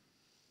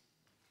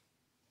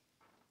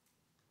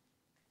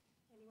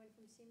 Anyone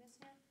from CMIS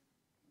here?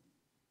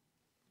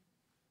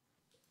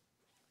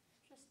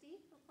 Trustee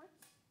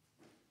reports?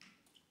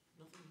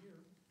 Nothing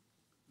here.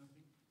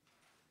 Nothing?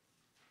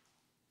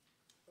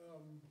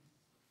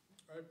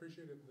 I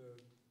appreciated the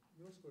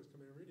middle schoolers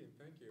coming and reading,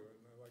 thank you, and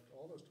I liked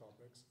all those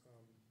topics.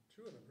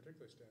 two of them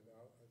particularly stand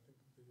out. I think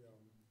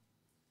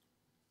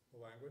the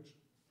language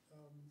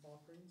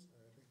offerings, and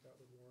I think that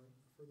would warrant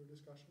further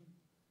discussion.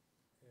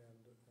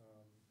 And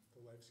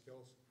the life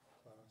skills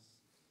class,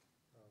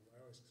 I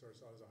always sort of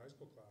saw it as a high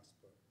school class,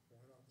 but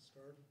why not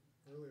start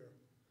earlier?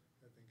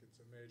 I think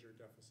it's a major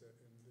deficit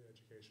in the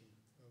education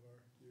of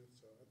our youth,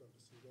 so I'd love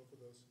to see both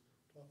of those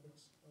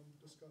topics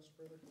discussed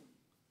further.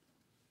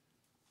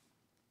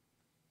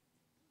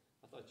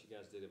 I thought you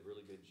guys did a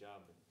really good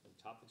job. The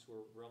topics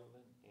were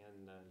relevant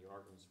and your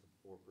arguments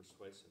were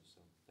persuasive, so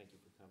thank you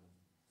for coming.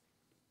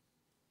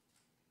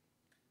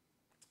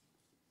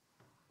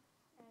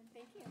 And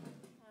thank you.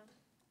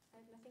 I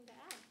have nothing to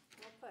add.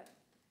 Well put.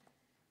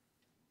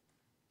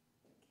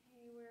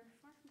 Okay, we're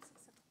far from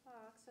 6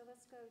 o'clock, so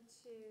let's go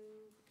to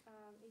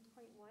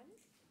 8.1.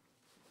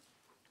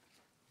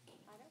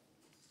 Ida?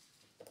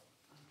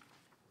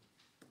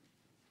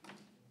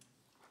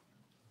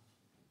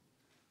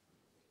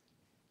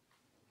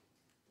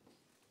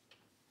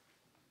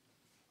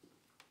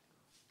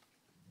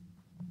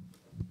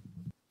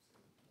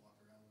 Walk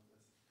around with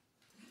this.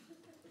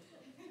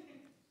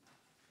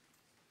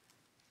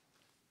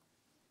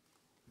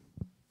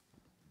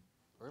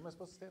 Where am I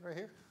supposed to stand? Right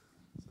here?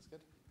 Is this good?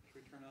 Should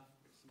we turn off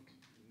some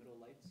middle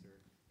lights, or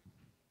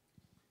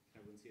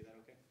can everyone see that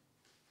okay?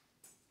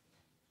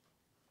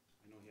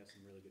 I know he has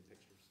some really good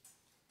pictures.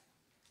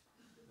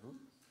 Ooh,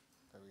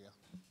 there we go.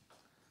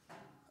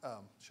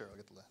 Sure, I'll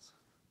get the lens.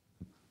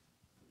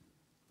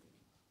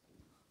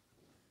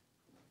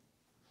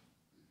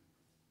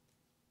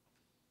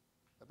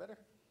 That better?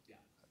 Yeah.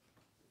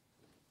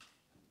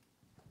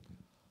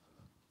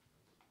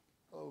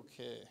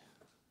 Okay.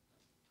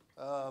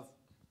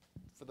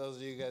 For those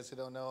of you guys who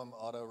don't know, I'm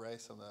Otto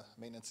Rice. I'm the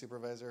maintenance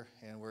supervisor,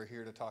 and we're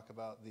here to talk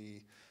about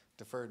the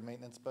deferred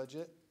maintenance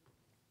budget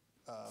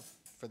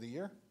for the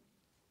year.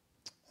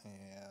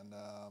 And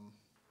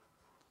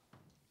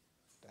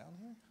down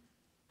here?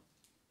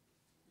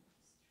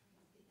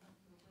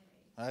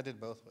 I did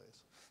both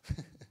ways.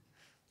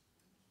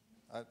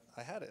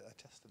 I had it. I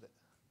tested it.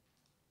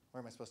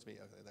 Where am I supposed to be?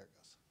 Okay, there it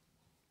goes.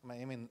 Am I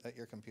aiming at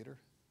your computer?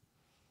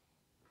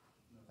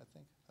 No. I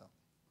think. Oh.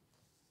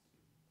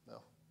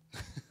 No.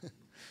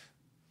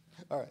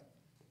 All right.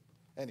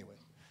 Anyway,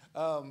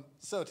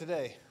 so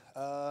today,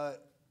 I'm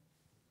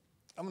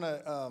going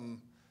to,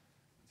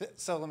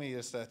 so let me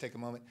just take a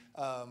moment.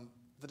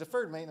 The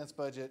deferred maintenance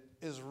budget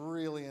is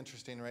really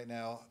interesting right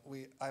now.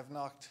 I've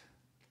knocked,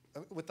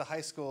 with the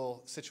high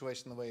school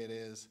situation the way it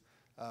is,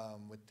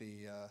 with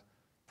the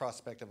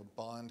prospect of a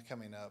bond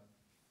coming up,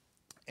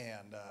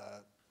 and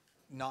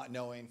not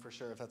knowing for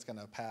sure if that's going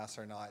to pass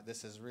or not,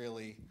 this is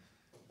really,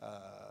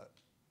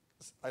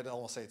 I'd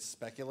almost say it's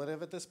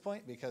speculative at this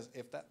point, because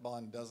if that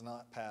bond does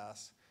not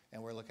pass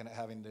and we're looking at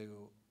having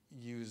to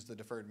use the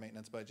deferred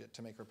maintenance budget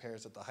to make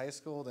repairs at the high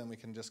school, then we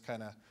can just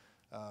kind of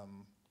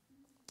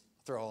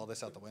throw all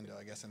this out the window,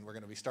 I guess, and we're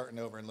going to be starting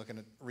over and looking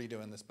at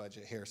redoing this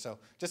budget here. So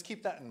just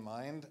keep that in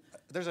mind.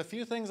 There's a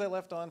few things I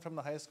left on from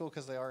the high school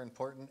because they are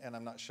important, and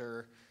I'm not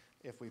sure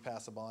if we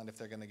pass a bond if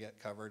they're going to get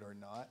covered or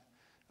not.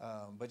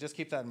 But just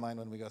keep that in mind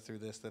when we go through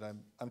this, that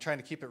I'm trying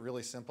to keep it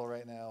really simple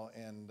right now,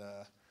 and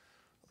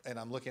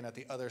I'm looking at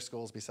the other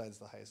schools besides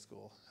the high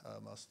school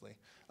mostly.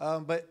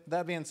 But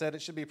that being said,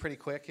 it should be pretty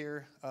quick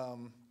here.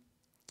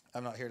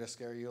 I'm not here to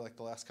scare you like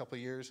the last couple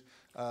of years.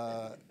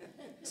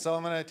 So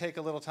I'm going to take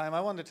a little time. I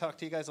wanted to talk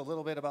to you guys a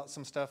little bit about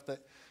some stuff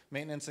that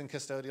maintenance and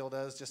custodial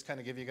does, just kind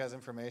of give you guys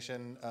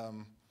information,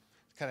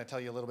 kind of tell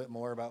you a little bit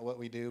more about what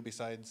we do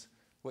besides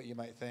what you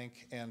might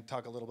think, and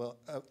talk a little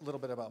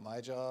bit about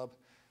my job,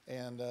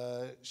 and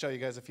show you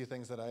guys a few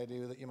things that I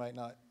do that you might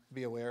not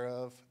be aware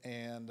of,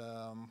 and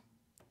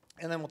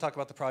then we'll talk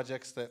about the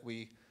projects that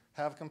we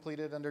have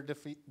completed under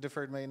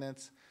deferred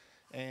maintenance,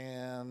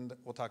 and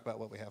we'll talk about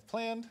what we have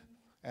planned,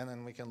 and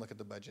then we can look at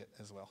the budget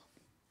as well.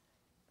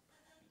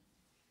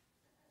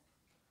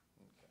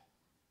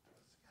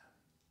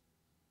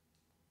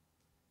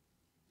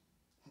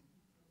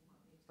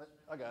 Okay.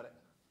 I got it.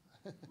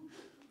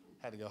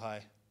 Had to go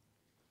high.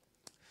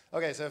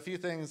 Okay, so a few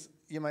things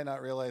you might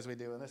not realize we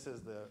do, and this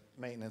is the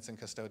maintenance and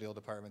custodial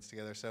departments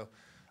together. So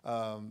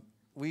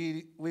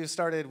we're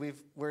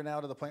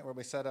now to the point where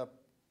we set up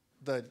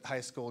the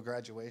high school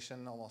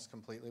graduation almost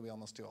completely. We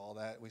almost do all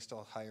that. We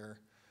still hire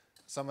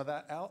some of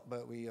that out,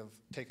 but we have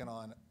taken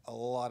on a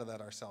lot of that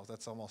ourselves.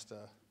 That's almost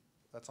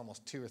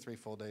 2 or 3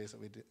 full days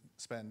that we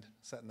spend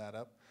setting that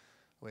up,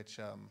 which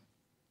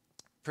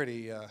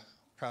pretty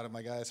proud of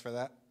my guys for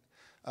that.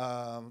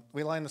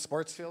 We line the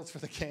sports fields for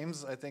the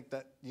games. I think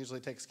that usually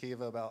takes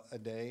Kiva about a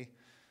day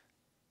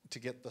to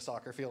get the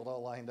soccer field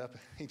all lined up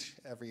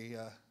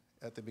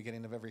at the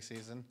beginning of every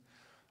season.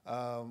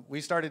 We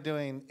started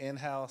doing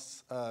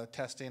in-house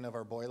testing of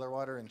our boiler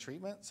water and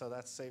treatment, so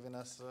that's saving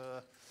us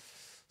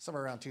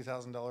somewhere around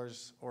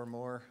 $2,000 or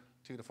more,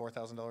 $2,000 to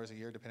 $4,000 a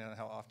year, depending on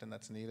how often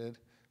that's needed.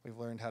 We've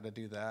learned how to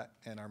do that,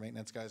 and our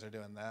maintenance guys are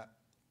doing that.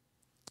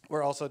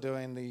 We're also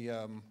doing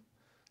the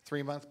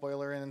 3-month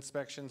boiler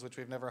inspections, which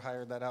we've never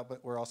hired that out,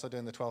 but we're also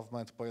doing the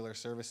 12-month boiler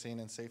servicing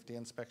and safety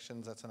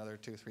inspections. That's another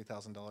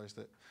 $2,000-3,000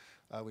 that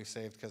we've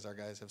saved because our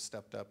guys have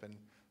stepped up and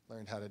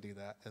learned how to do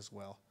that as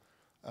well.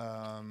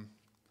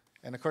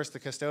 And of course, the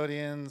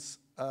custodians,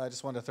 I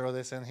just wanted to throw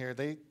this in here.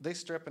 They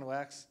strip and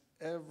wax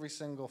every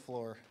single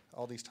floor,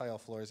 all these tile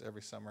floors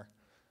every summer,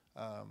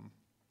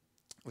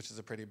 which is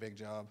a pretty big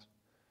job.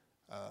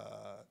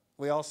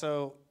 We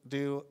also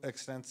do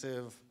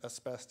extensive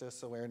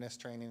asbestos awareness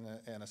training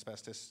and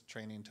asbestos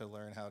training to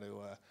learn how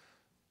to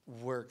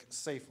work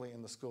safely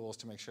in the schools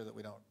to make sure that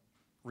we don't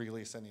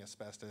release any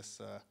asbestos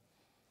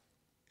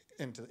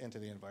into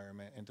the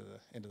environment,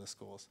 into the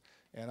schools.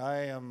 And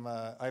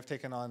I've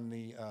taken on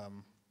the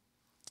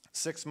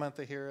 6-month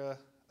AHIRA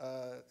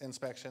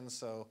inspections.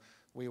 So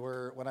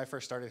when I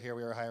first started here,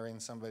 we were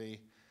hiring somebody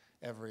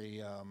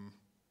every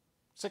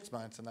 6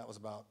 months, and that was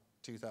about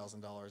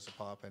 $2,000 a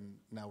pop, and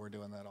now we're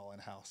doing that all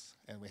in-house,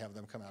 and we have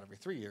them come out every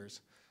 3 years.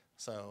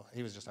 So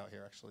he was just out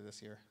here actually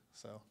this year.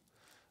 So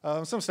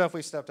some stuff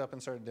we stepped up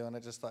and started doing. I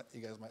just thought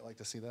you guys might like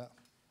to see that.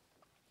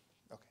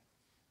 Okay,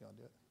 you want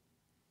to do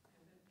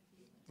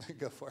it?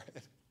 Go for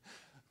it.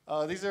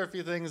 These are a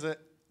few things that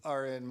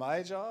are in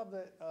my job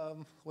that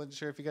wasn't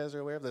sure if you guys are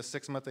aware of. The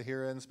 6-month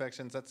AHIRA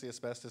inspections, that's the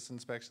asbestos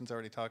inspections I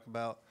already talked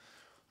about.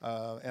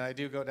 And I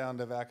do go down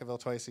to Vacaville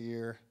twice a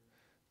year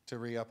to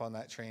re-up on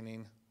that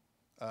training.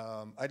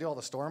 I do all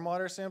the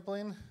stormwater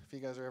sampling. If you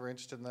guys are ever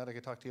interested in that, I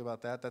could talk to you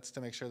about that. That's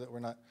to make sure that we're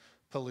not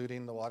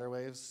polluting the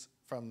waterways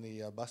from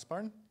the bus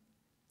barn.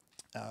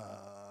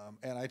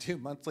 And I do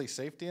monthly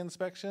safety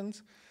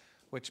inspections,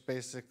 which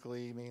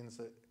basically means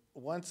that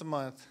once a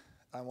month,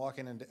 I'm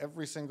walking into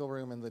every single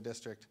room in the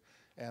district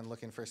and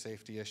looking for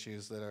safety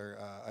issues that are,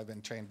 I've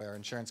been trained by our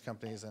insurance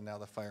companies and now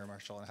the fire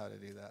marshal on how to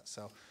do that.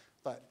 So,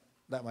 but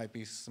that might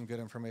be some good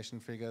information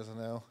for you guys to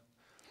know.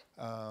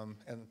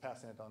 And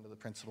passing it on to the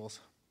principals.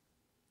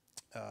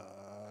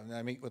 And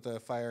I meet with the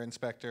fire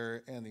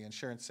inspector and the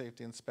insurance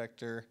safety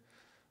inspector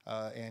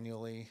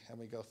annually, and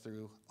we go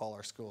through all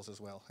our schools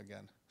as well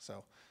again.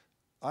 So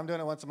I'm doing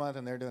it once a month,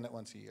 and they're doing it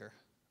once a year.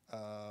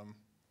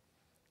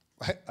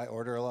 I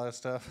order a lot of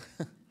stuff.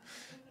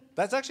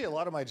 That's actually a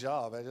lot of my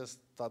job. I just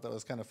thought that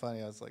was kind of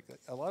funny. I was like,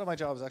 a lot of my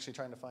job is actually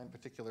trying to find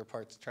particular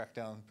parts, track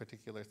down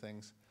particular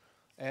things.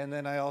 And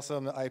then I also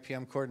am the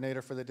IPM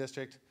coordinator for the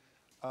district.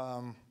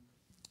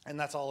 And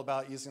that's all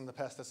about using the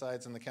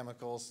pesticides and the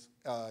chemicals.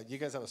 You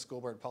guys have a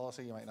school board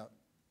policy. You might not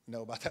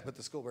know about that, but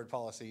the school board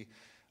policy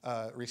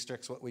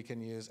restricts what we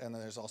can use. And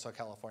then there's also a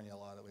California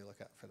law that we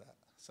look at for that.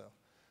 So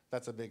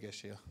that's a big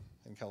issue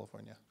in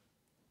California.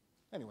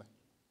 Anyway,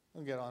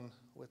 we'll get on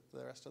with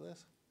the rest of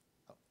this.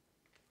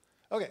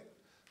 Oh. Okay,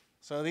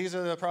 so these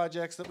are the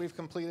projects that we've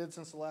completed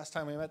since the last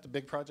time we met, the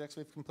big projects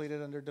we've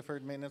completed under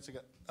deferred maintenance. We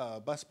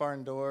got bus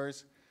barn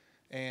doors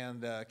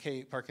and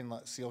K-8 parking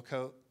lot seal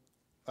coat.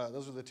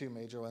 Those are the two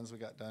major ones we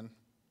got done.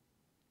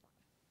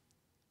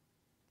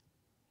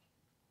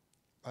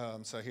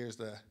 So here's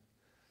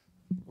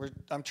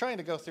I'm trying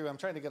to go through, I'm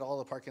trying to get all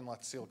the parking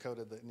lots seal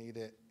coated that need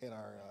it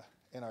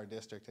in our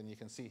district. And you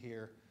can see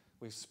here,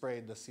 we've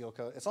sprayed the seal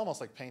coat. It's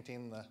almost like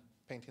painting the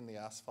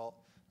asphalt.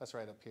 That's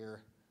right up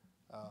here.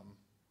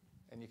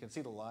 And you can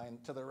see the line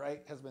to the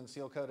right has been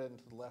seal coated and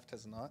to the left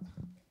has not.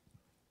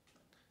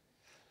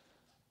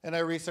 And I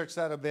researched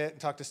that a bit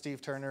and talked to Steve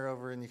Turner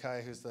over in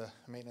Ukiah, who's the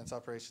maintenance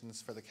operations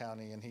for the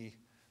county, and he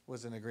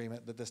was in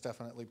agreement that this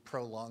definitely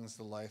prolongs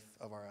the life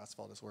of our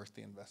asphalt. It's worth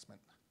the investment.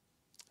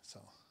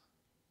 So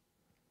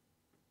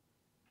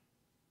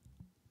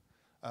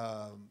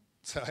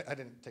I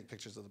didn't take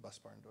pictures of the bus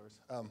barn doors.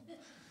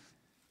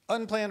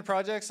 Unplanned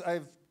projects,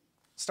 I've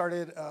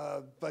started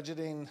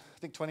budgeting, I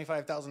think,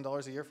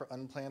 $25,000 a year for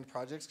unplanned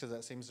projects because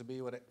that seems to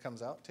be what it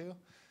comes out to.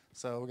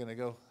 So we're going to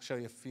go show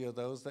you a few of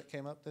those that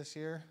came up this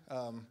year.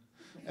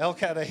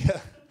 LCAP,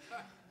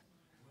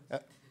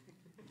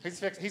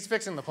 he's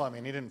fixing the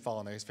plumbing. He didn't fall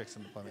in there. He's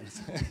fixing the plumbing.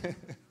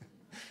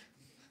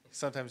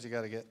 Sometimes you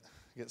got to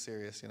get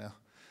serious, you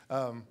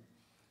know.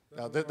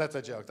 No, that's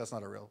a joke. That's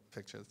not a real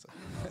picture.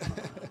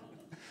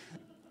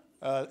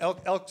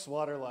 Elk's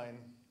water line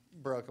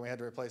broke, and we had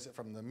to replace it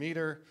from the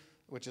meter,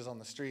 which is on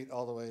the street,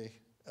 all the way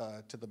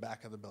to the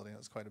back of the building. It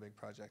was quite a big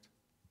project.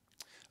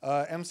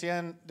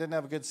 MCN didn't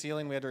have a good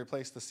ceiling. We had to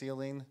replace the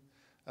ceiling.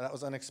 That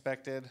was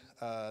unexpected.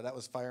 That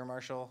was fire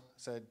marshal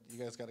said, you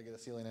guys got to get a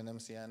ceiling in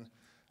MCN.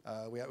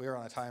 We were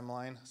on a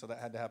timeline, so that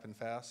had to happen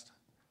fast.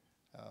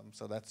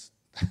 So that's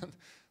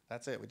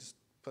that's it. We just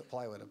put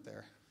plywood up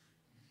there.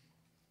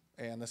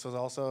 And this was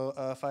also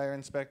a fire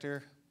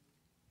inspector.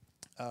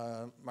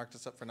 Marked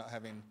us up for not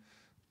having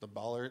the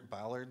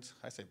bollards.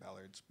 I say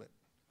ballards, but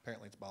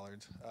apparently it's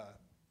bollards.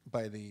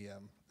 By the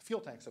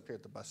fuel tanks up here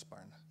at the bus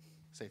barn.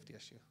 Safety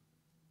issue.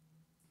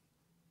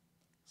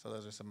 So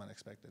those are some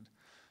unexpected.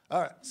 All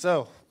right,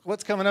 so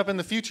what's coming up in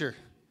the future?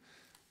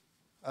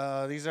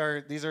 These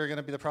are going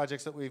to be the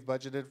projects that we've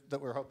budgeted, that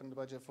we're hoping to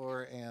budget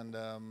for, and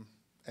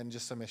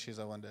just some issues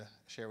I wanted to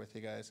share with you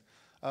guys.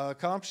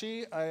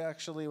 CompShe, I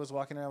actually was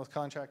walking around with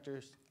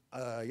contractors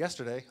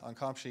yesterday on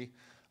CompShe.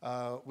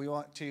 We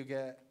want to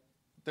get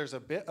there's a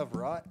bit of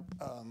rot.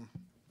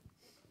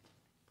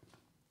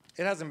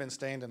 It hasn't been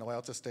stained in a while.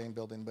 It's a stained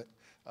building, but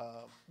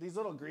these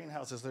little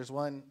greenhouses, there's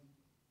one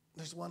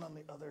on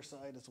the other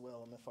side as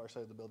well, on the far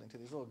side of the building too.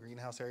 These little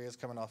greenhouse areas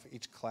coming off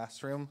each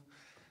classroom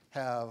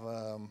have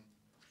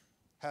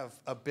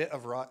a bit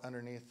of rot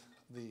underneath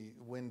the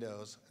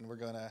windows, and we're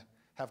going to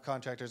have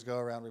contractors go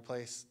around,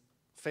 replace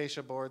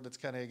fascia board that's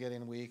kind of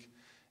getting weak,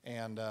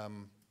 and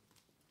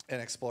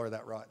explore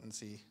that rot and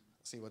see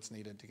what's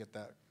needed to get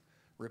that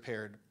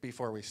repaired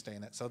before we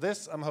stain it. So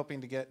this I'm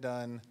hoping to get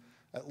done,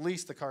 at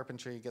least the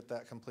carpentry, get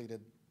that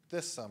completed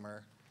this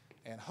summer,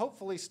 and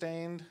hopefully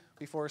stained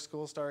before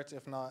school starts.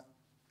 If not,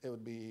 it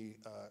would be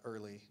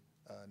early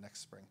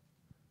next spring,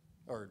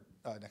 or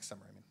next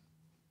summer, I mean.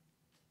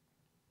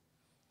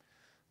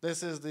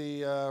 This is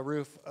the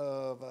roof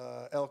of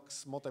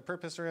Elk's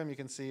multipurpose room. You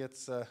can see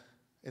it's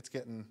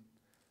getting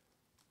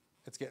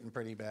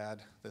pretty bad.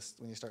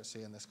 When you start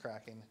seeing this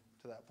cracking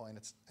to that point,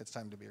 it's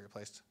time to be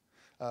replaced.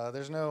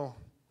 There's no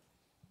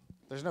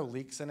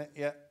leaks in it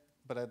yet,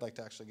 but I'd like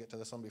to actually get to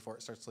this one before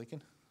it starts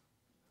leaking.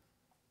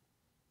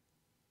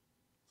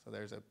 So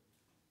there's a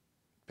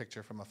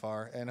picture from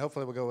afar, and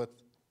hopefully we'll go with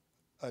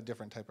a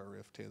different type of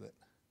roof too that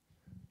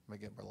may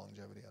get more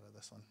longevity out of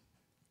this one.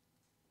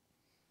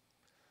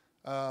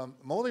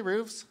 Moldy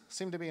roofs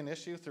seem to be an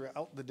issue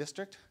throughout the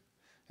district,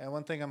 and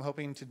one thing I'm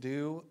hoping to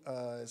do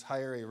is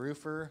hire a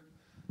roofer,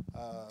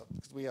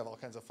 because we have all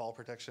kinds of fall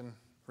protection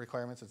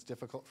requirements. It's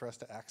difficult for us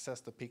to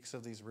access the peaks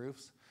of these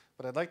roofs,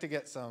 but I'd like to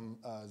get some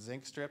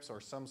zinc strips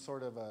or some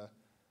sort of a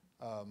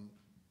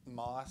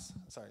moss,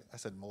 sorry, I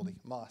said moldy,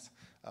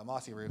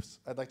 mossy roofs.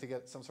 I'd like to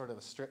get some sort of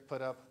a strip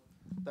put up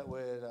that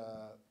would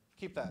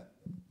keep that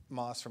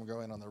moss from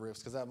growing on the roofs,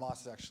 because that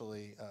moss is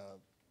actually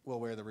will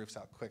wear the roofs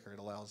out quicker.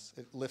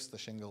 It lifts the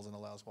shingles and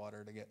allows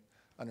water to get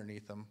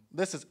underneath them.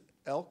 This is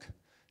Elk.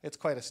 It's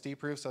quite a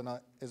steep roof, so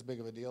not as big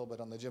of a deal, but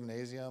on the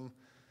gymnasium,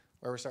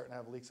 where we're starting to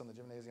have leaks on the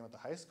gymnasium at the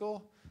high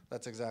school,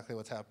 that's exactly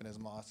what's happened, is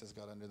moss has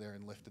got under there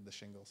and lifted the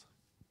shingles.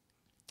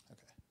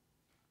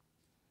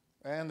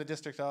 Okay. And the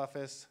district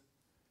office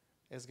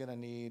is gonna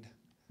need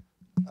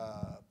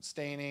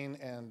staining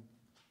and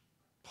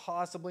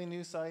possibly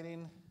new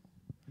siding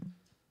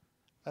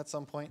at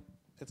some point.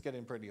 It's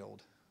getting pretty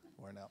old,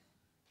 worn out.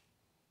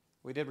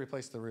 We did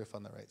replace the roof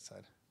on the right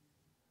side.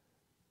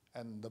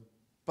 And the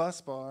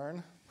bus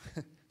barn,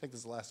 I think this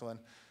is the last one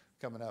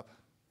coming up.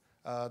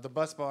 The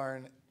bus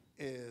barn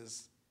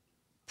is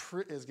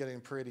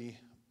getting pretty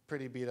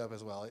beat up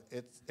as well.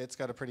 It's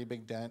got a pretty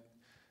big dent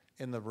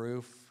in the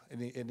roof.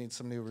 It needs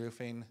some new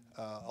roofing.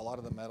 A lot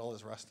of the metal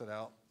is rusted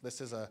out.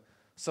 This is a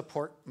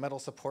metal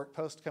support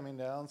post coming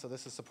down, so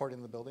this is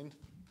supporting the building.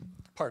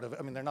 Part of it,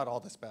 I mean, they're not all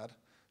this bad,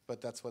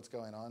 but that's what's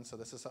going on. So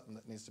this is something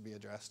that needs to be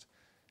addressed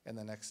in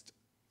the next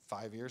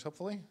 5 years,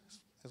 hopefully,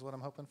 is what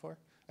I'm hoping for.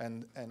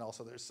 And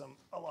also there's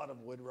a lot of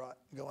wood rot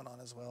going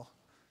on as well.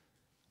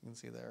 You can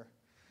see there.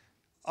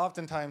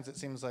 Oftentimes it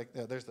seems like,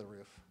 yeah, there's the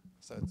roof.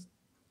 So it's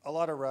a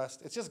lot of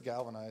rust. It's just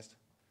galvanized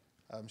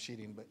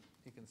sheeting, but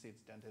you can see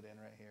it's dented in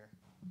right here.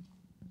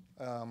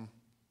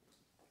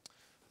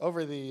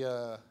 Over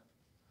the,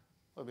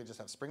 we just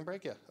have spring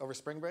break? Yeah, over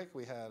spring break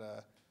we had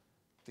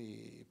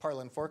the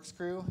Parlin Forks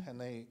crew,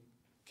 and they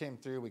came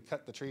through. We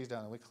cut the trees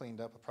down and we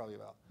cleaned up probably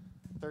about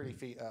 30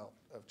 feet out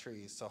of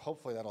trees. So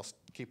hopefully that'll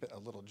keep it a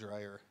little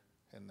drier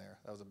in there.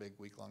 That was a big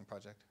week-long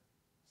project.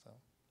 So,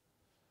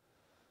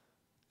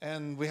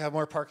 and we have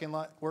more parking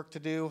lot work to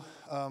do.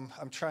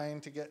 I'm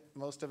trying to get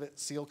most of it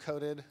seal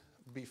coated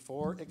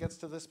before it gets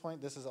to this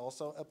point. This is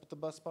also up at the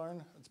bus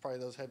barn. It's probably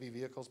those heavy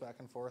vehicles back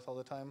and forth all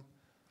the time.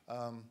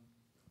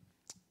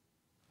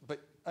 But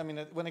I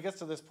mean, when it gets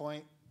to this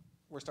point,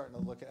 we're starting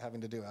to look at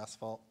having to do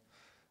asphalt.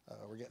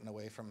 We're getting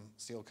away from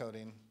seal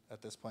coating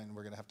at this point, and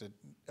we're going to have to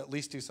at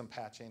least do some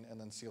patching and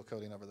then seal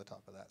coating over the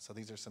top of that. So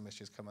these are some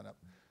issues coming up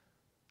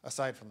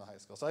aside from the high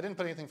school. So I didn't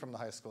put anything from the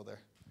high school there.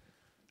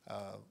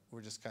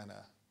 We're just kind of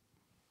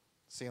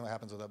seeing what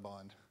happens with that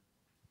bond.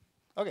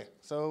 Okay,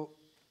 so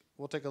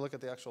we'll take a look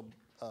at the actual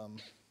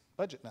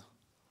budget now.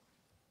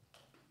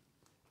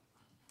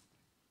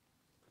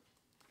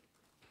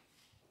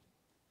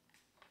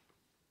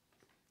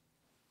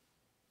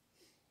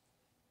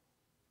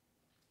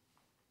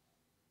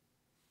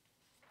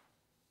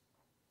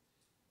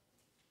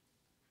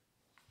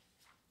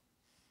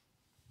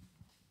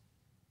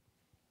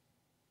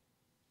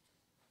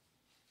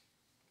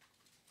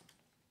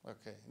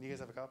 Okay, and you guys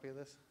have a copy of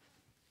this?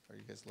 Or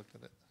you guys looked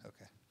at it?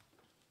 Okay.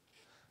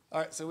 All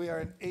right, so we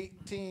are in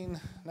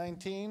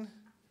 1819.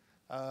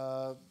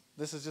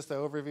 This is just the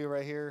overview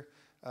right here.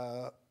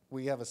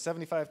 We have a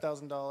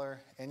 $75,000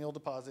 annual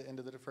deposit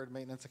into the deferred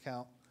maintenance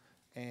account,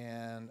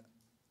 and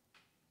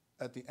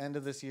at the end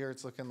of this year,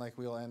 it's looking like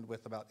we'll end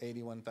with about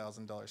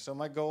 $81,000. So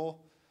my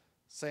goal,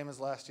 same as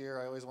last year,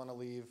 I always want to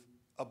leave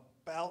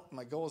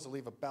my goal is to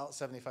leave about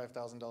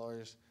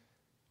 $75,000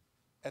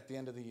 at the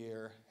end of the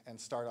year and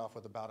start off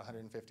with about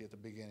 150 at the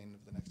beginning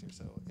of the next year.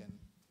 So in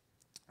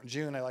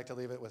June, I like to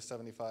leave it with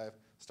 75,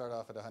 start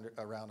off at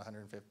around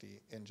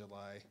 150 in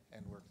July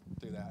and work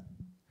through that.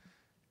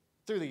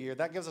 through the year.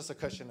 That gives us a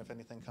cushion if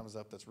anything comes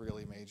up that's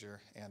really major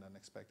and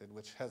unexpected,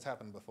 which has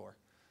happened before.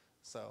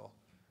 So,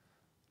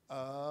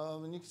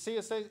 and you can see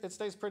it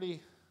stays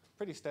pretty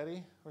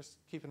steady. We're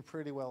keeping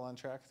pretty well on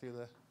track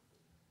through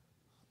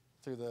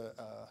the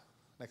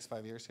next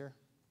 5 years here.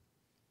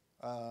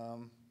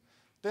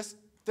 This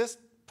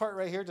part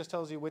right here just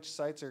tells you which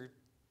sites are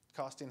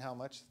costing how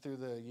much through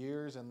the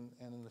years and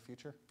in the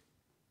future.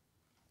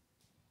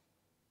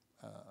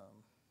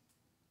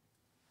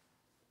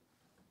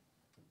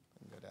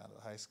 Go down to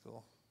the high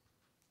school.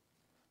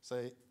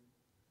 Say,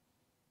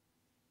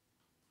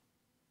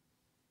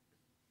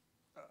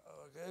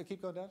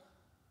 keep going down,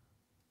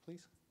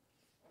 please.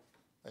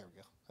 There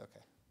we go. Okay.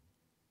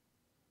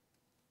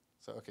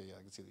 So, okay, yeah,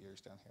 I can see the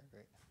years down here.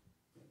 Great.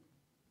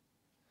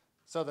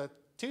 So the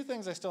two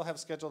things I still have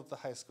scheduled at the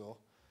high school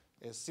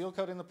is seal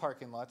coating the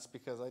parking lots,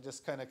 because I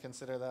just kind of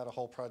consider that a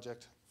whole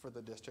project for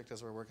the district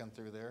as we're working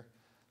through there.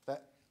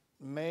 That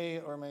may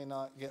or may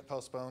not get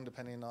postponed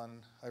depending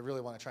on, I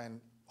really want to try and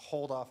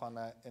hold off on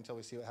that until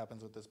we see what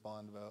happens with this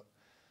bond vote.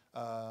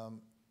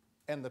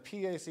 And the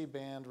PAC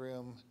band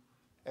room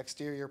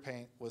exterior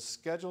paint was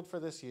scheduled for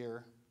this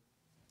year.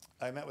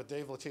 I met with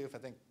Dave Latouf, I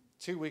think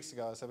 2 weeks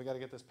ago. I said, we got to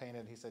get this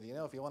painted. He said,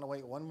 if you want to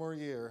wait one more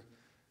year,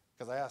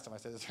 because I asked him, I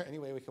said, is there any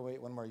way we can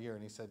wait one more year?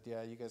 And he said,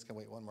 yeah, you guys can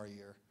wait one more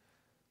year,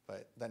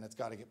 but then it's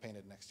got to get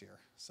painted next year.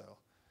 So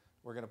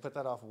we're going to put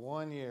that off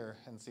 1 year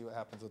and see what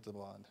happens with the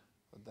bond.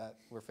 With that,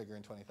 we're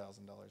figuring $20,000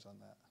 on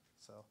that.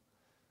 So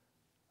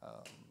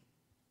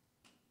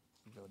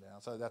go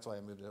down. So that's why I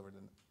moved it over to,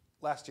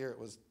 last year it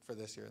was for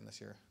this year, and this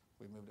year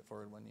we moved it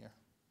forward 1 year.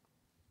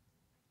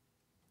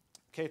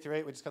 K through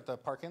 8, we just got the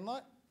parking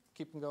lot,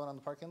 keep them going on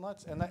the parking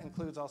lots, and that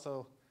includes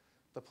also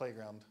the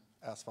playground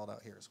asphalt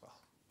out here as well,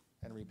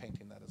 and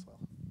repainting that as well.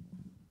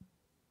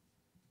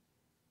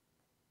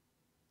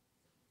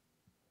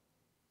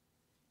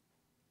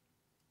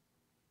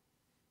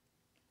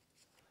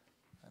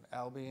 And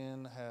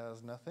Albion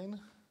has nothing.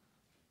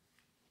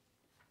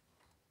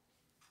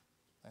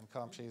 And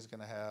CompSci is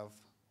going to have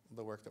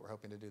the work that we're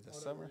hoping to do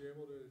this summer Were you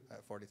able to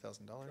at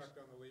 $40,000. track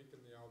down the leak in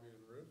the Albion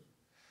roof?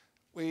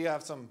 We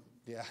have some,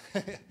 yeah,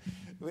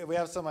 we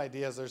have some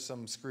ideas. There's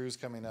some screws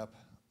coming up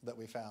that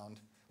we found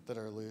that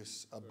are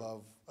loose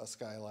above a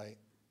skylight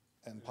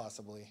and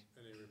possibly.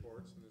 Any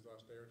reports in this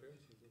last day or two?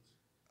 Since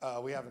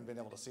it's we haven't been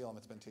able to seal them.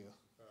 It's been too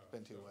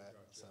wet.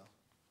 Gotcha. So,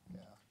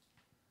 yeah.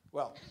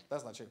 Well,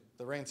 that's not true.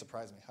 The rain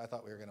surprised me. I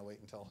thought we were going to wait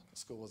until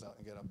school was out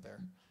and get up there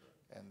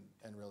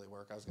and really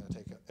work. I was going to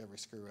take every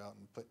screw out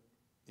and put,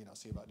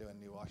 see about doing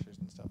new washers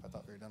and stuff. I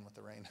thought we were done with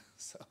the rain.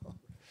 So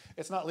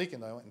it's not leaking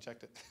though. I went and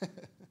checked it.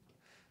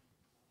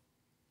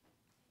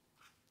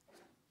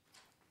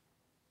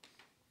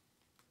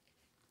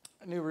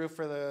 A new roof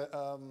for the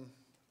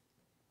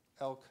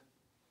Elk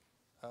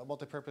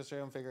multi-purpose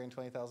room, figuring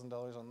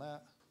 $20,000 on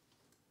that.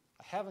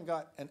 I haven't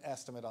got an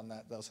estimate on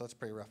that though, so that's a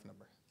pretty rough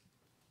number.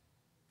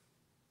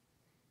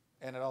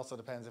 And it also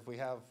depends if we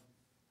have,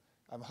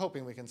 I'm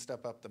hoping we can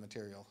step up the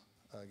material,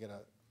 get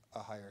a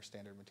higher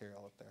standard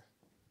material up there.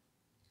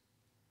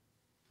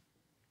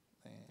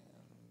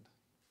 And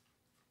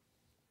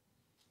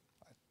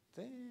I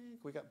think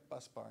we got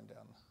bus barn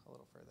down a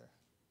little further.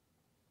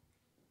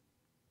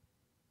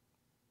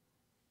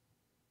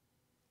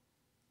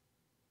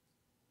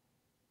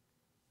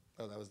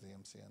 Oh, that was the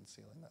MCN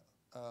sealing that.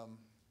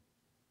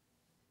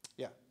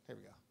 Yeah, here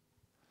we go.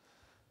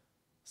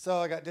 So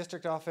I got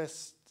district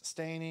office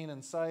staining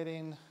and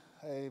siding.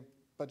 I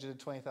budgeted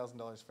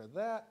 $20,000 for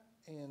that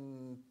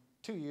in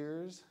 2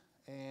 years.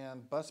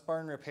 And bus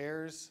barn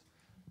repairs,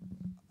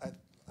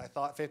 I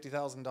thought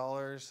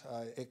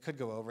 $50,000. It could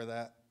go over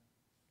that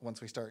once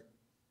we start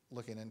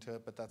looking into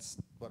it, but that's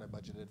what I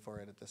budgeted for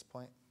it at this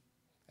point.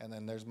 And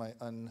then there's my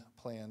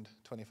unplanned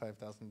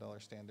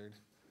 $25,000 standard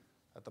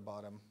at the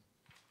bottom.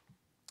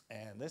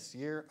 And this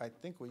year, I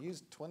think we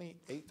used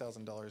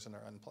 $28,000 in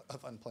our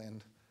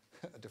unplanned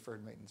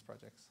deferred maintenance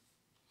projects.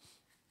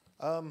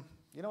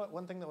 You know what?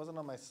 One thing that wasn't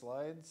on my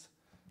slides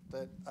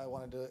that I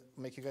wanted to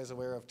make you guys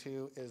aware of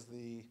too is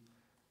the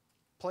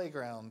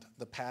playground,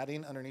 the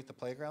padding underneath the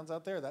playgrounds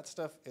out there. That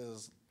stuff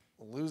is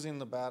losing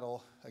the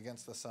battle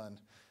against the sun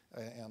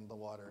and the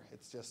water.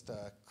 It's just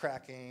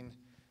cracking,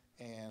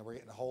 and we're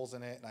getting holes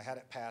in it. And I had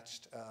it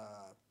patched.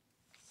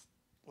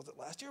 Was it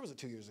last year or was it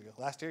 2 years ago?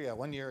 Last year, yeah,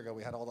 1 year ago,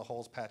 we had all the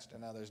holes patched,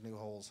 and now there's new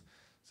holes.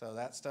 So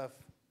that stuff,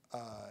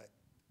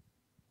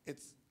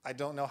 I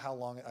don't know how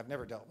long, I've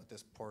never dealt with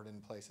this poured in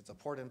place. It's a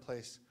poured in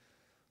place,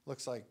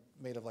 looks like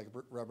made of like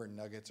rubber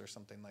nuggets or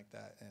something like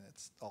that, and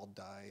it's all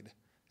dyed.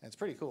 And it's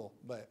pretty cool,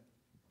 but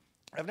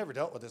I've never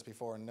dealt with this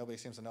before, and nobody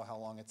seems to know how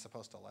long it's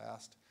supposed to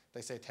last.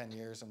 They say 10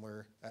 years, and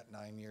we're at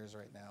 9 years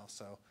right now.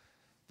 So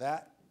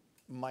that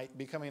might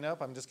be coming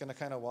up. I'm just going to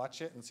kind of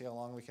watch it and see how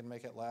long we can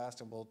make it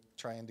last, and we'll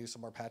try and do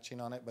some more patching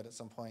on it. But at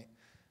some point,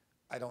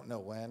 I don't know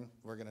when,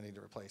 we're going to need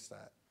to replace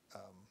that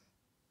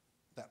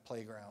that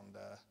playground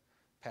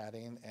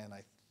padding. And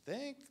I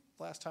think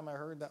last time I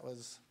heard that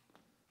was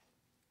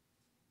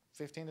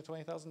 $15,000 to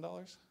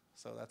 $20,000.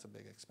 So that's a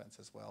big expense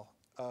as well.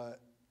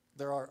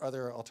 There are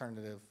other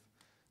alternative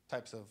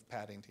types of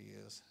padding to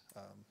use,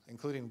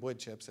 including wood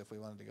chips if we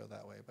wanted to go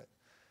that way, but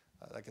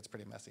that gets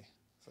pretty messy.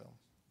 So,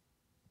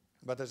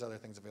 but there's other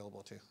things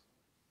available too.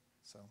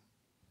 So,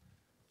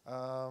 do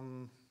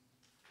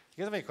you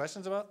guys have any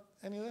questions about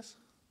any of this?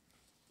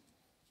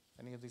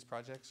 Any of these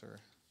projects or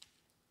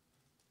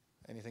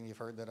anything you've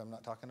heard that I'm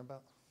not talking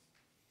about?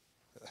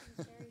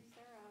 Very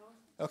thorough.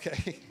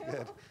 Okay,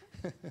 good.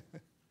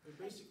 But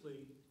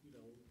basically, you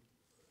know,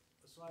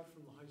 aside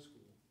from the high school,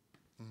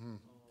 Mm-hmm.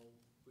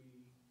 we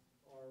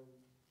are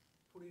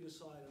putting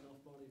aside enough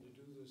money to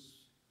do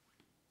this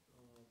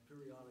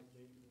periodic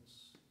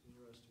maintenance in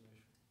your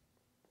estimation?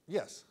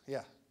 Yes,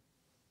 yeah.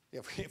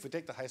 If we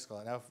take the high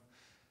school, now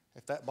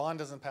if that bond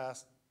doesn't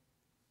pass,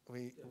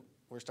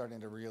 we're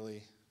starting to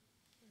really,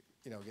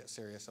 get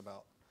serious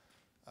about,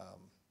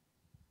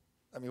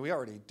 I mean, we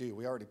already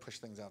push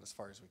things out as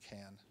far as we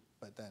can,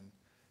 but then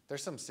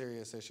there's some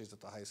serious issues at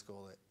the high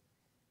school that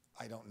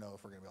I don't know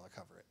if we're gonna be able to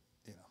cover it,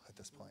 at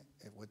this point,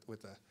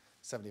 with the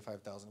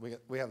 $75,000.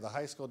 We have the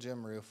high school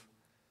gym roof,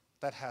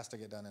 that has to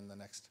get done in the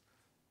next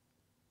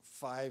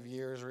 5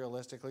 years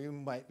realistically. You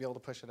might be able to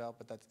push it out,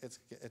 but it's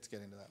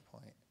getting to that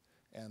point.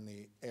 And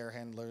the air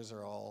handlers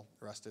are all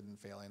rusted and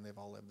failing. They've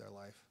all lived their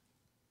life.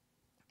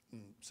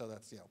 So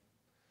that's,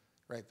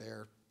 right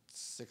there,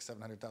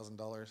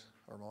 $600,000-$700,000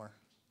 or more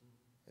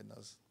in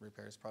those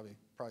repairs, probably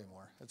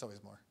more. It's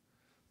always more.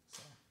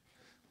 So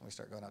when we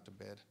start going out to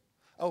bid.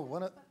 Oh,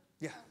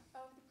 yeah.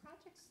 Of the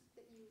projects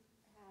that you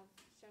have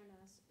shown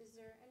us, is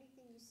there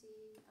anything you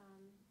see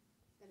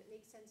that it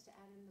makes sense to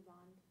add in the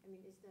bond? I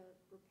mean, is the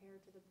repair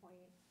to the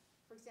point,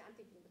 for example, I'm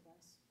thinking of the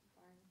bus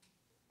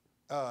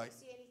barn. Do you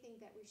see anything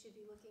that we should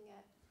be looking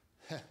at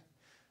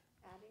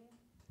adding?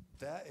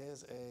 That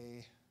is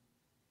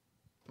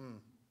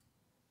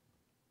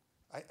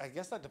I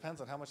guess that depends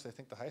on how much they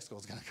think the high school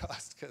is going to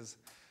cost, because,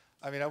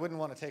 I mean, I wouldn't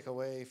want to take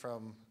away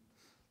from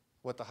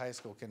what the high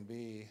school can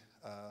be.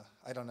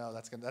 I don't know.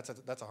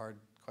 That's a hard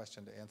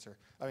question to answer.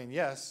 I mean,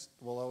 yes,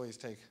 we'll always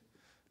take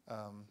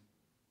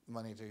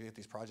money to get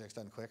these projects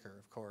done quicker,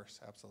 of course,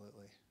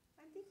 absolutely.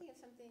 I'm thinking of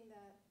something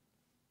that,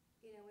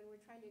 when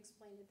we're trying to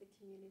explain to the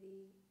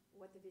community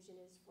what the vision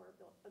is for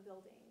a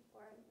building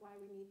or why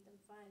we need them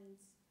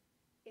funds,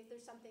 if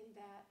there's something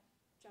that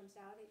jumps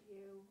out at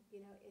you,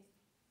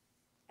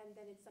 and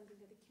then it's something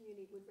that the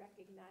community would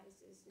recognize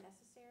is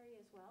necessary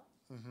as well.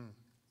 Mm-hmm.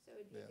 So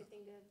it'd be a good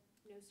thing to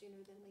know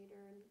sooner than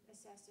later and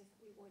assess if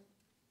we would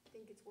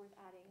think it's worth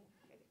adding.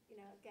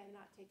 Again,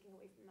 not taking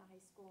away from the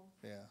high school.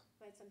 Yeah.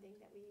 But something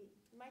that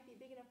might be a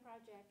big enough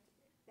project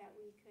that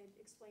we could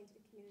explain to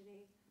the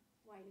community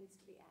why it needs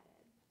to be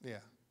added.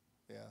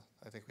 Yeah,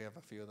 I think we have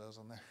a few of those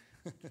on there.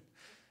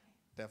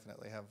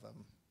 Definitely have,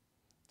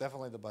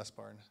 definitely the bus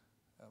barn.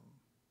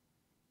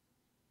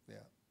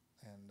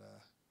 And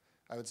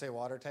I would say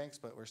water tanks,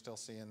 but we're still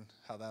seeing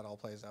how that all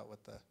plays out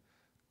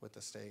with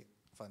the state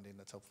funding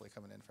that's hopefully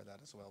coming in for that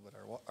as well. But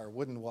our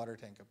wooden water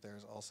tank up there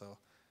is also,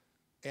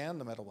 and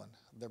the metal one,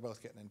 they're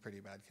both getting in pretty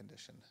bad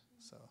condition.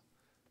 So,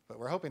 but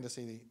we're hoping to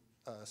see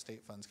the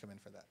state funds come in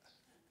for that.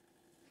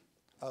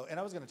 Oh, and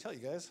I was going to tell you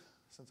guys,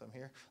 since I'm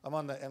here, I'm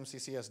on the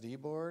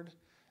MCCSD board,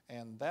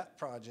 and that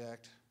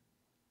project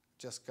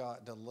just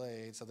got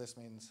delayed. So this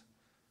means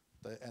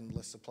the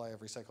endless supply of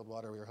recycled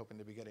water we were hoping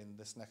to be getting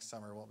this next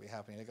summer won't be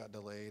happening. It got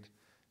delayed,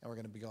 and we're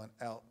going to be going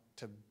out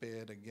to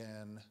bid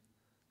again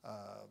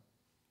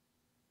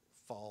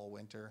fall,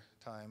 winter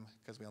time,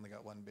 because we only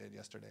got one bid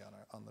yesterday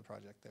on the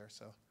project there.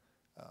 So,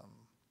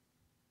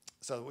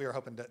 so we were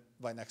hoping that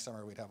by next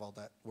summer we'd have all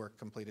that work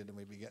completed, and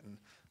we'd be getting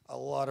a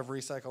lot of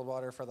recycled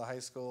water for the high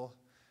school,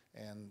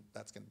 and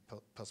that's going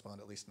to postpone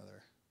at least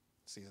another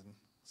season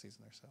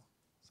or so.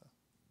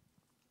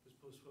 It was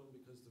postponed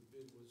because the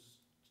bid was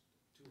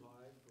too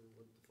high for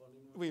what the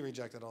funding was? We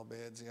rejected all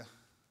bids,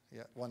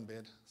 yeah, one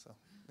bid, so,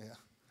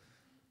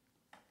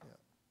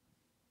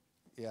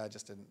 yeah, it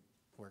just didn't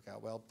work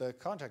out well. The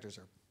contractors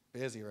are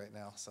busy right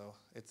now, so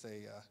it's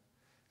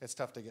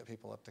tough to get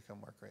people up to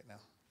come work right now.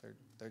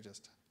 They're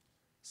just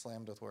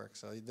slammed with work.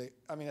 So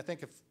I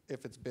think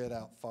if it's bid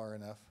out far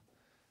enough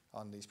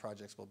on these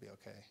projects, we'll be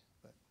okay.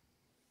 But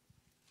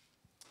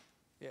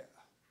yeah,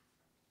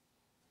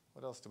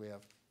 what else do we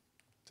have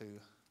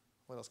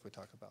what else can we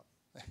talk about?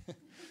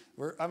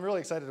 I'm really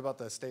excited about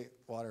the state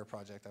water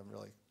project. I'm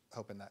really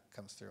hoping that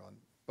comes through on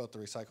both the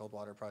recycled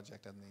water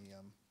project and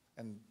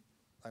and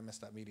I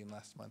missed that meeting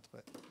last month,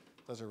 but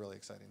those are really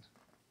exciting.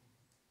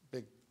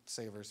 Big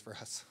savers for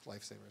us,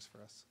 lifesavers for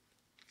us.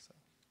 So,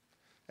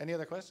 any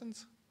other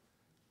questions?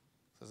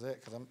 This is it,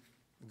 because I'm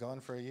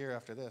gone for a year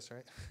after this,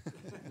 right?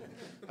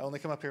 I only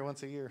come up here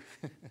once a year.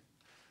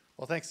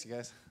 Well, thanks, you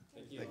guys.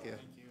 Thank you. Thank you.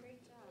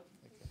 Great job.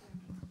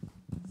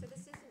 So this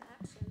is an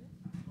action.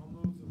 I'll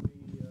move that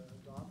we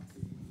adopt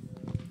the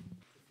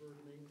deferred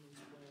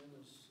maintenance plan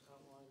as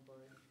outlined by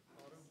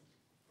Otto.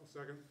 I'll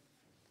second.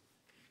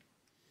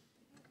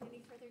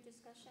 Any further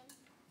discussion?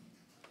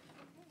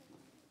 Okay.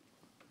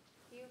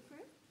 You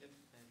approve? Yep.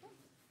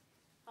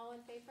 All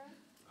in favor?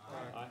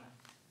 Aye.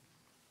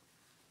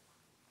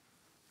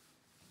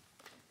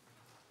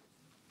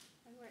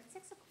 And we're at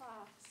 6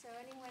 o'clock, so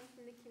anyone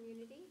from the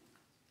community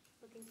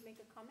looking to make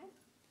a comment?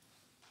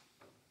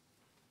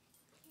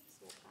 Okay,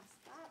 so we'll pass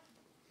that.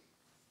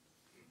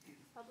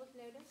 Public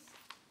notice,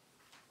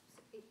 so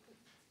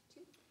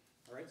 8.2.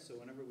 All right, so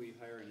whenever we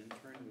hire an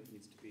intern, it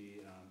needs to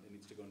be, it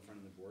needs to go in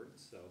front of the board,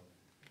 so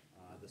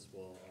this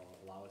will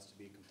allow us to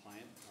be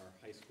compliant. Our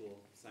high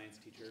school science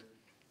teacher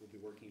will be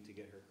working to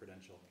get her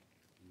credential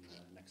in the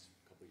next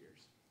couple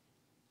years.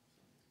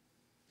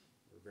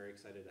 We're very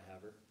excited to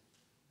have her.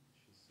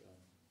 She's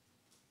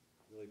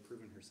really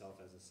proven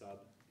herself as a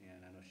sub,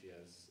 and I know she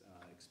has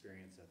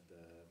experience at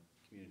the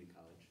community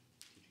college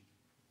teaching.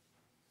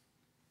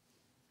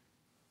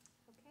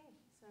 Okay,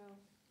 so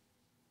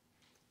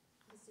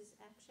this is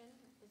action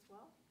as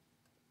well.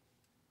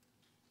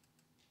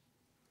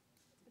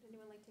 Would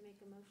anyone like to make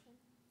a motion?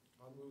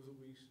 I'll move that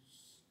we,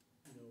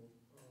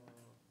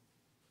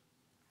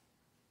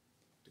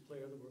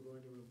 declare that we're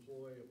going to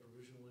employ a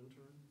provisional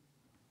intern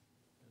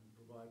and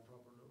provide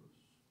proper notice.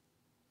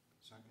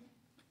 Second?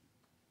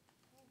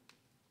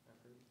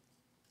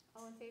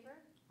 All in favor?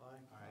 Aye.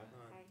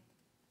 Aye.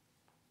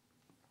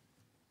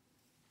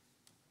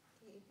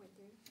 Okay,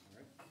 8.3. All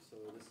right, so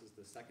this is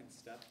the second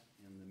step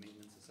in the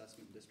maintenance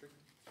assessment district,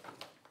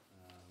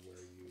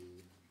 where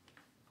you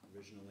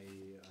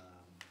originally,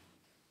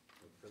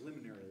 or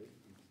preliminarily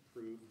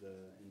approve the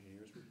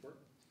engineer's report,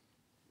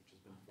 which has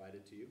been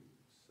provided to you.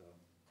 So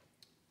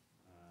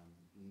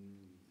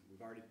we've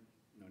already,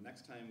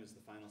 next time is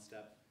the final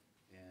step,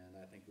 and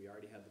I think we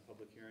already had the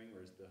public hearing,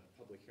 or is the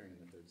public hearing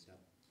the third step?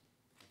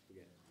 I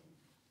forget.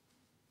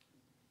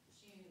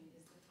 June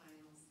is the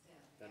final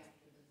step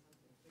after the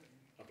public hearing.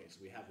 Okay,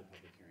 so we have the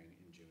public hearing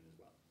in June as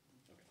well.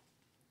 Okay.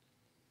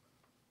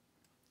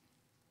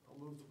 I'll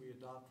move that we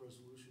adopt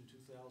resolution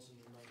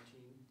 2019-03.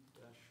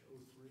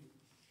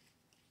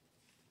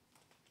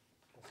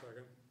 I'll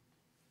second.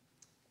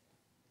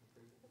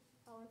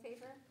 All in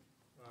favor?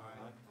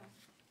 Aye.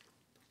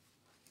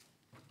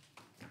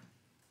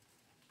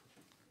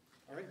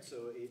 All right,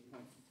 so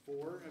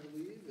 8.4, I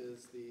believe,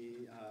 is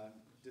the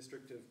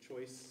district of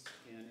choice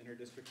and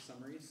interdistrict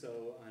summary.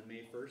 So on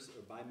May 1st,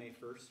 or by May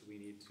 1st, we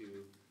need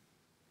to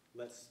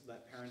let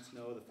parents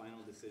know the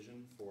final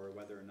decision for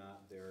whether or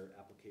not their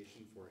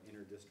application for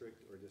interdistrict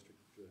or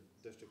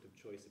district of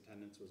choice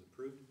attendance was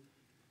approved.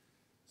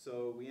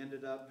 So we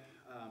ended up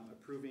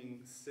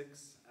approving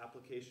 6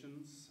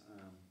 applications.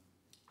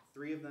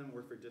 3 of them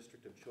were for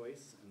district of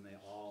choice, and they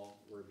all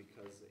were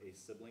because a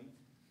sibling.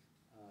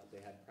 They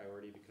had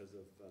priority because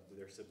of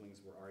their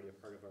siblings were already a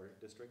part of our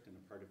district and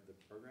a part of the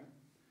program.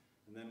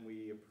 And then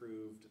we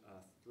approved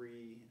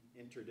 3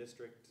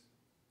 interdistrict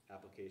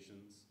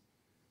applications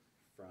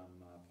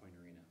from Point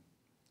Arena.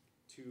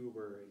 2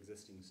 were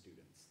existing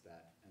students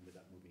that ended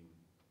up moving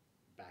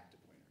back to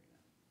Point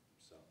Arena.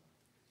 So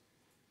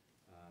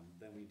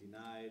then we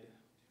denied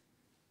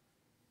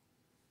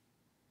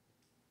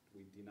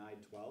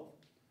 12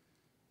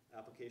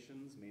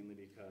 applications, mainly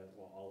because,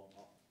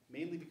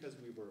 mainly because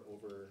we were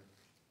over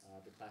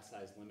the class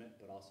size limit,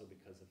 but also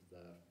because of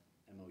the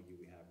MOU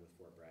we have with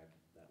Fort Bragg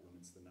that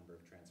limits the number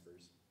of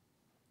transfers.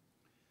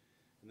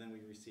 And then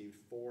we received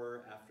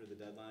 4 after the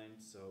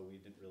deadline, so we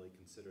didn't really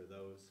consider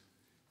those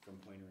from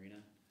Point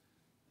Arena.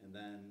 And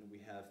then we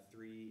have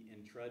 3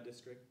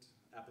 intra-district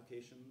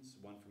applications,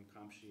 1 from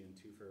Comshy and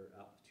 2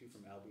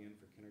 from Albion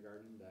for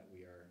kindergarten that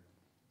we are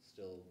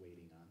still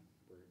waiting on.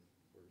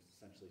 We're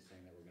essentially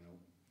saying that we're going to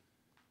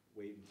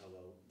wait until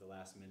the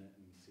last minute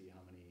and see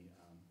how many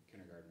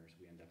kindergartners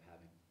we end up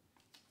having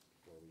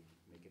before we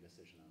make a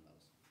decision on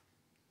those.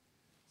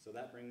 So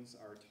that brings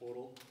our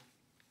total,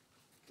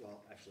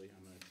 well, actually,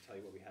 I'm going to tell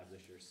you what we have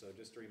this year. So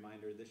just a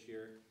reminder, this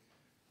year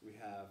we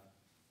have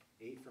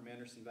 8 from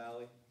Anderson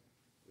Valley,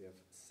 we have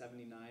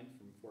 79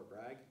 from Fort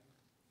Bragg,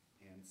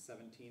 and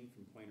 17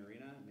 from Point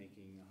Arena,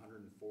 making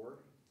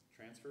 104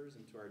 transfers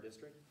into our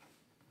district.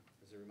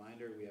 As a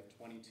reminder, we have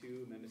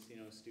 22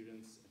 Mendocino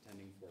students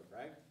attending Fort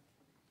Bragg.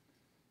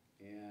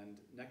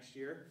 And next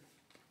year,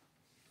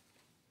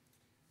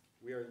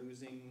 we are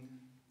losing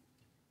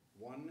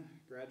 1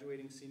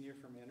 graduating senior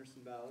from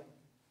Anderson Valley,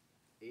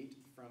 8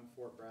 from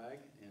Fort Bragg,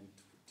 and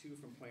 2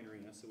 from Point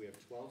Arena, so we have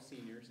 12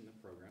 seniors in the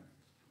program.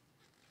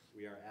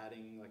 We are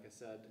adding, like I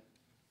said,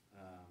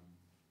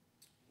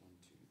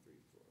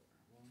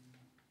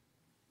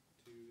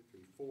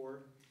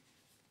 4.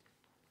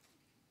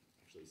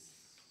 Actually,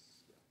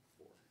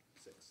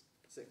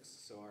 6.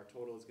 So our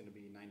total is going to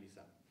be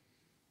 97.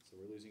 So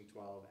we're losing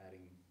 12,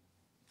 adding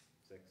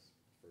 6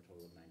 for a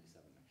total of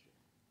 97 next year,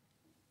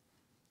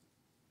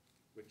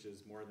 which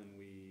is more than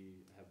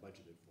we have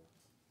budgeted for.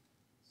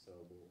 So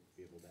we'll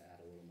be able to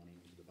add a little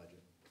money into the budget.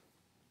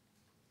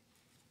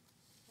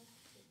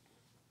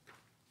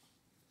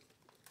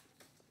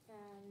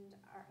 And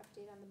our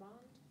update on the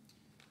bond?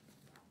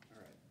 All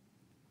right.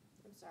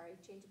 I'm sorry,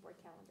 change of board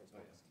calendars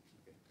Oh, next.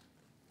 yes, okay.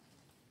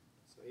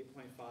 So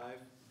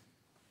 8.5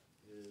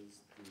 is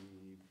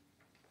the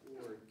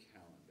board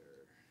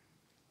calendar.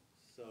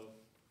 So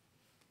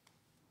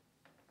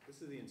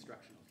this is the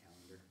instructional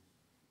calendar.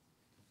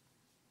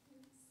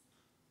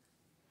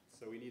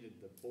 So we needed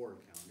the board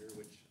calendar,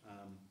 which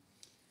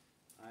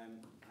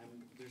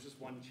there's just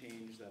one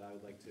change that I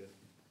would like to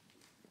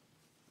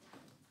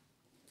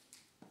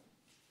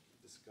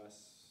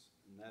discuss,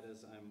 and that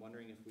is I'm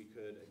wondering if we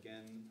could,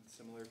 again,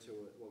 similar to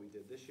what we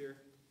did this year,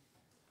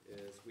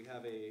 is we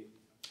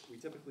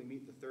typically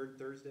meet the third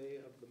Thursday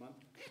of the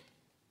month.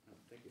 Oh,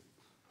 thank you.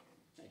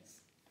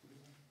 Thanks.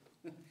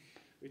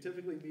 We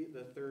typically meet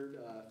the third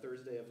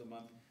Thursday of the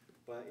month,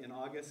 but in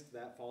August,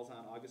 that falls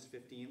on August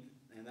 15th,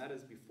 and that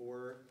is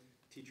before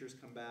teachers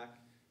come back.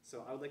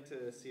 So I would like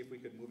to see if we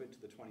could move it to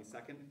the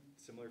 22nd,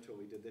 similar to what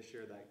we did this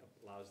year. That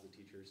allows the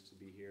teachers to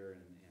be here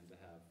and to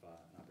have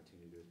an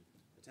opportunity to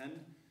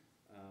attend.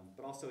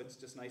 But also, it's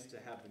just nice to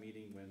have the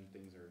meeting when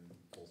things are in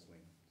full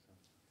swing. So.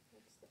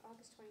 It's the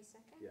August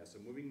 22nd? Yeah, so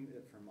moving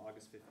it from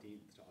August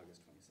 15th to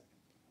August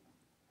 22nd.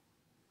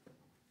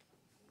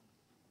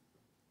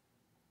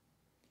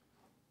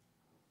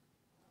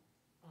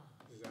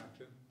 Is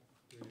action?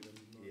 Do we need a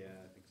motion? Yeah,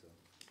 I think so.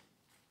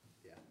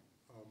 Yeah.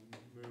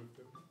 Move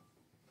that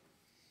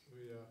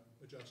we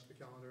adjust the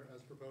calendar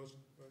as proposed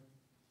by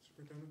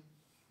Superintendent.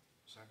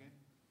 Second?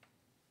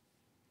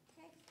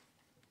 Okay.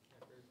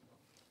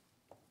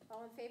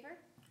 All in favor?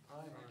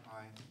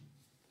 Aye.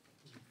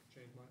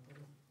 Change my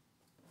vote.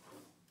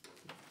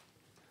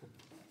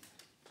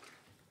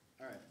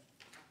 All right.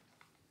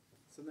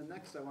 So then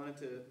next I wanted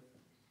to,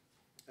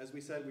 as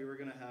we said, we were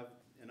going to have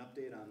an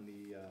update on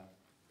the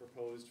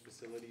proposed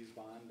facilities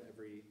bond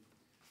every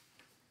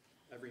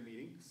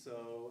meeting.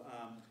 So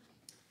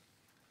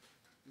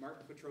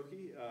Mark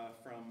Petrocchi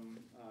from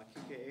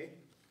QKA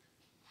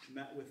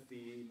met with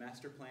the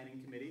master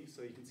planning committee.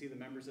 So you can see the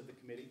members of the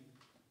committee.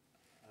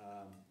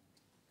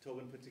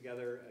 Tobin put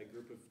together a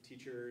group of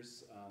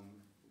teachers.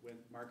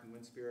 Mark and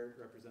Winspirit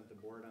represent the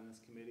board on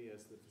this committee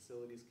as the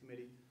facilities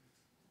committee.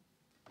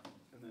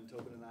 And then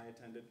Tobin and I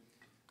attended.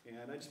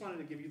 And I just wanted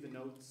to give you the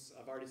notes.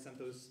 I've already sent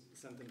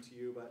them to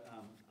you, but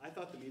I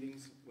thought the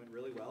meetings went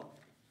really well.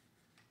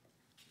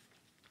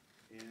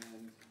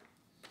 And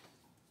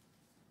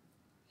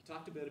he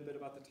talked a bit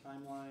about the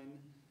timeline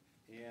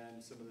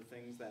and some of the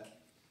things that,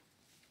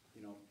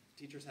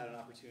 teachers had an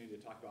opportunity to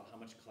talk about how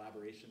much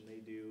collaboration they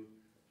do,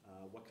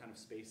 what kind of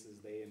spaces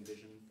they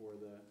envision for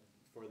the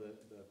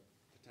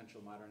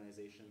potential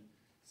modernization.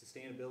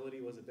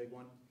 Sustainability was a big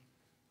one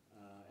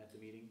at the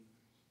meeting.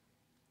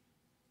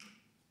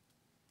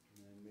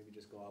 And then maybe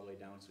just go all the way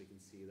down so we can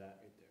see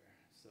that right there.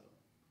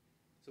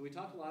 So we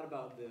talked a lot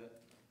about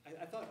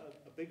I thought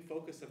a big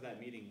focus of that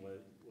meeting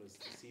was the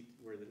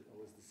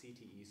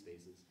CTE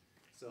spaces.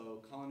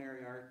 So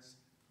culinary arts,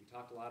 we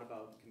talked a lot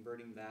about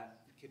converting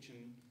that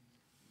kitchen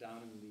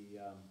down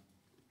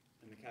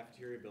in the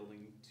cafeteria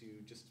building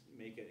to just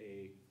make it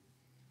a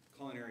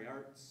culinary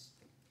arts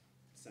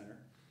center.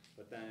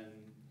 But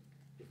then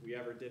if we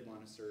ever did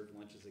want to serve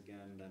lunches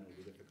again, then it would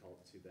be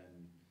difficult to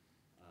then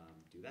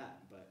do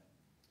that. But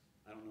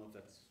I don't know if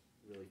that's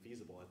really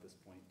feasible at this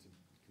point to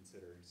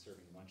consider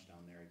serving lunch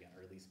down there again,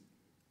 or at least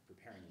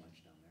preparing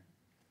lunch down there.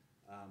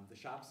 The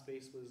shop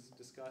space was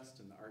discussed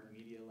in the art and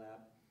media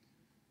lab.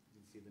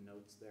 You can see the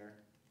notes there.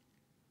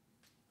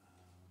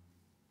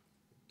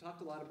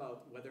 Talked a lot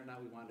about whether or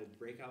not we wanted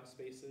breakout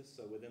spaces.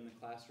 So within the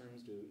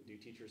classrooms, do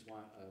teachers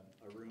want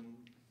a room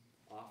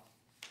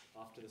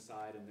off to the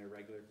side in their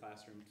regular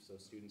classroom so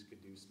students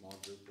could do small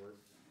group work?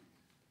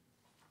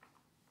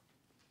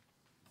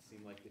 It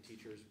seemed like the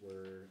teachers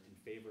were in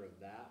favor of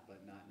that,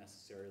 but not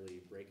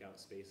necessarily breakout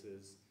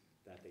spaces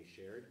that they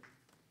shared.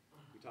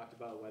 We talked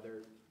about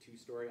whether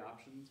two-story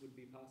options would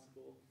be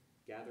possible.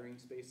 Gathering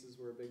spaces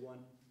were a big one.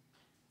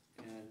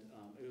 And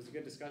it was a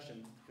good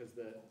discussion because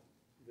the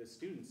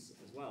students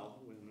as well,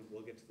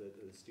 we'll get to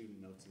the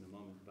student notes in a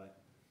moment,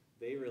 but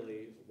they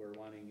really were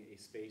wanting a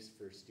space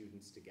for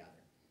students to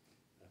gather,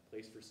 a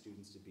place for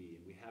students to be.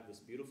 And we have this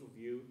beautiful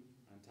view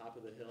on top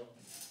of the hill,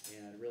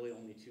 and really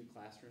only 2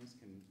 classrooms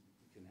can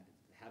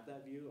have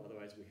that view.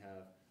 Otherwise we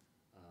have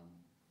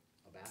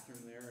a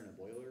bathroom there and a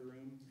boiler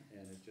room,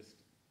 and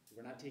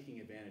we're not taking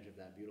advantage of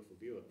that beautiful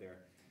view up there.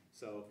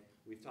 So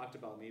we've talked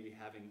about maybe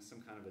having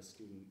some kind of a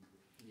student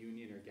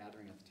union or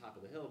gathering at the top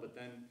of the hill, but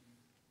then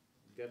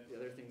the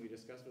other thing we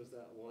discussed was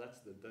that, well,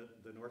 that's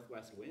the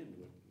northwest wind.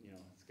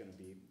 It's going to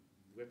be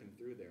whipping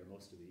through there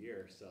most of the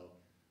year. So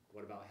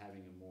what about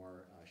having a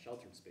more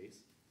sheltered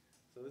space?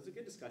 So it was a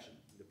good discussion,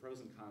 the pros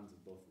and cons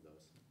of both of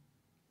those.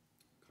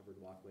 Covered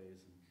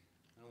walkways. And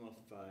I don't know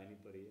if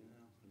anybody,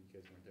 you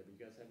guys weren't there, but you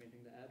guys have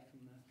anything to add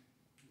from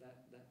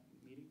that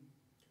meeting?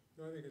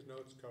 No, I think his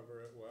notes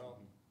cover it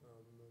well. And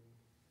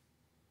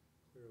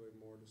clearly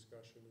more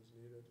discussion is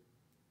needed.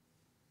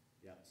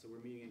 Yeah, so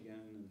we're meeting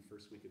again in the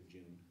first week of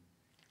June.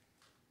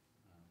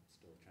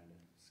 Still trying to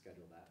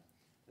schedule that.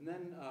 And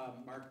then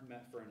Mark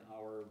met for an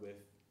hour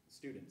with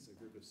students, a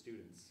group of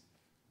students.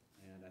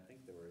 And I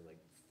think there were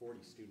like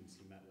 40 students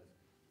he met with.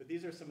 But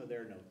these are some of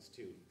their notes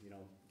too,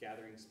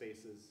 gathering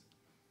spaces.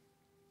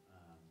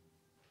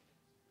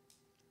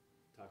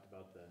 Talked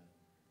about the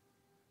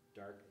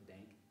dark,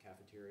 dank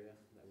cafeteria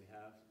that we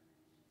have.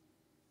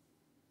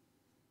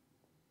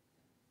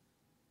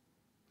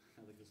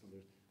 I like this one.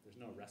 There's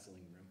no wrestling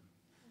room.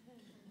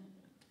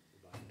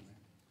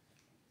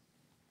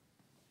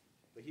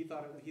 But he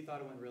thought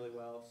it went really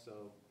well,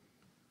 so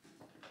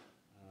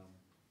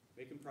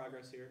making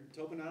progress here.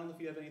 Tobin, I don't know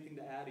if you have anything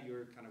to add, or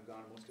you're kind of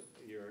gone,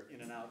 you're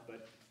in and out,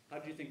 but how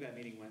did you think that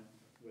meeting went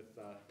with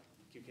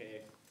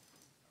QKA,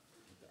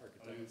 the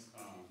architects?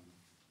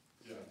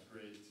 Yeah, it's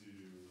great to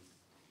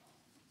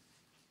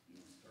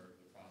start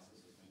the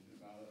process of thinking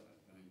about it. I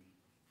think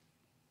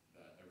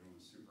that everyone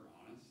was super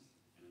honest,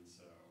 and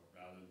so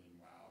rather than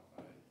being wowed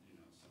by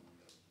some of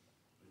the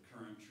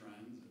current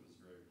trends, it was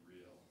very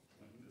real.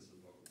 Like, this is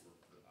what would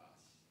work for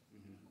us.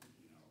 And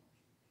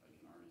I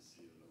can already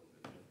see a little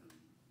bit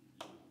different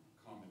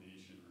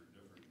combination or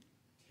different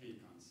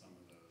take on some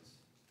of those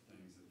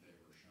things that they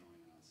were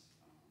showing us.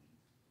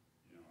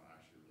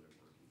 Actually really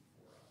working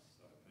for us.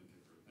 So I think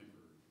we're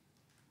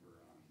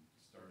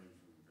starting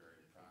from a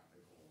very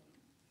practical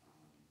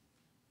and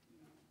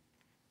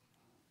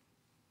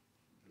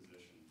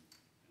position,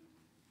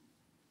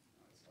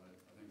 and so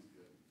I think it's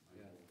good.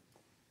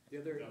 The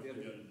other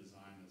Definitely get a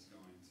design that's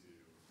going to,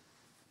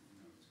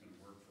 it's going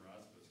to work for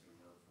us, but it's going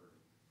to work for,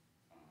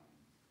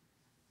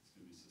 it's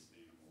going to be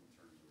sustainable in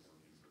terms of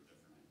working for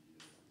different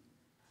ideas.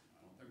 And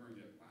I don't think we're going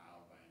to get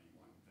wowed by any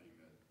one thing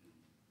that in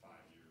 5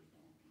 years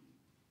won't be,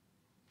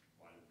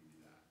 why did we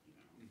do that,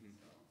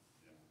 So,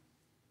 yeah.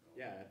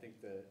 Yeah, I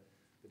think the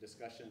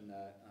discussion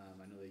that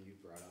I know that you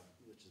brought up,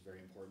 which is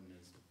very important,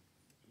 is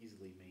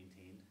easily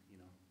maintained,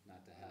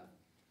 not to have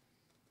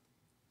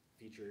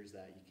features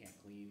that you can't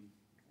clean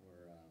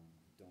or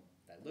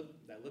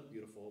that look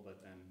beautiful, but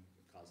then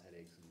cause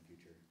headaches in the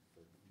future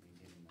for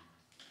maintaining them.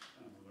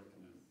 And we're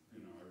looking at,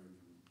 everything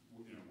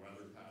from,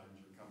 weather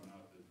patterns are coming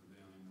up, the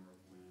prevailing north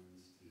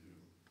winds to,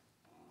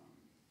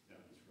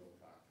 just real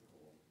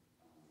practical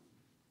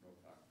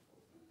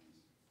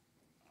things.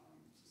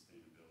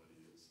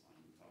 Sustainability is on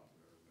the top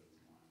of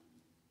everybody's mind.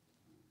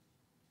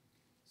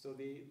 So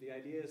the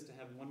idea is to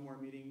have one more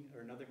meeting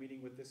or another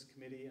meeting with this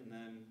committee, and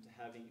then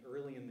having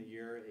early in the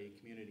year a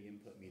community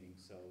input meeting,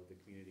 so the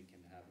community can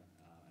have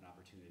an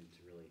opportunity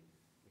to really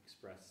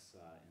express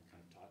and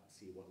kind of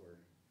see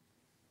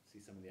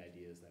some of the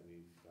ideas that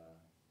we've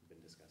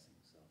been discussing.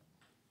 So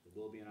there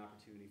will be an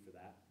opportunity for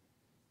that.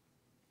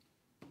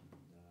 And,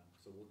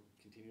 so we'll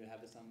continue to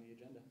have this on the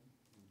agenda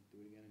and do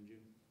it again in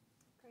June.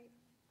 Great.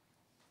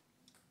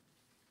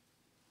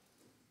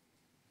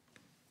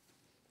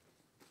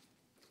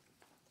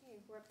 Okay,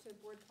 we're up to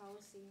board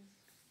policy.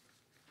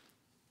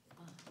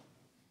 All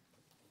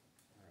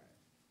right.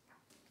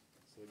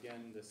 So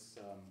again, this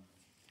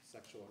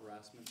sexual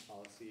harassment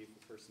policy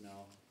for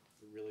personnel,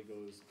 it really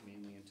goes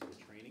mainly into the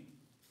training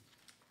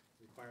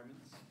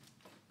requirements.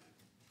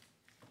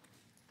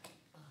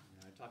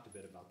 I talked a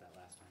bit about that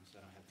last time, so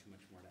I don't have too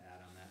much more to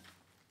add on that.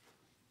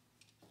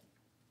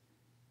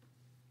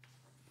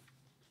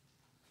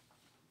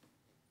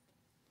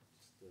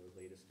 Just the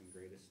latest and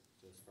greatest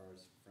as far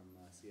as from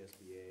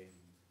CSBA.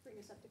 Bring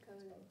us up to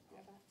code and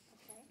all that,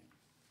 okay.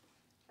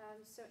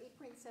 So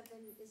 8.7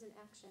 is an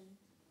action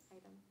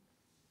item.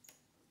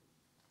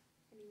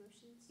 Any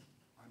motions?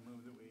 I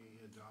move that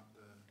we adopt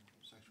the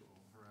sexual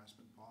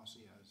harassment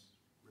policy as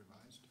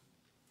revised.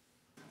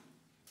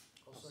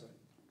 I'll second.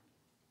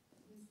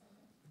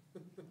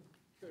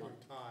 Good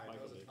tie,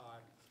 that was a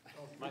tie.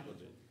 Michael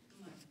did.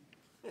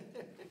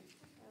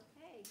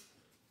 Okay.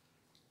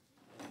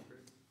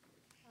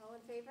 All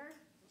in favor?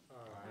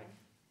 Aye.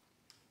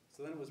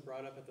 So then it was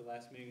brought up at the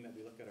last meeting that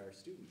we look at our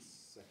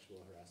students'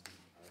 sexual harassment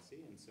policy,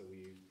 and so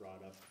we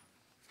brought up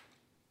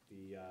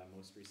the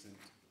most recent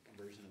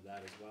version of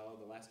that as well.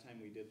 The last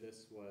time we did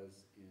this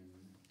was in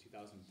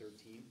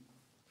 2013,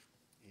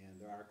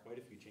 and there are quite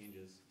a few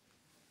changes,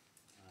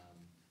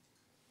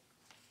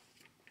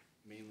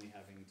 mainly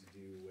having to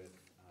do with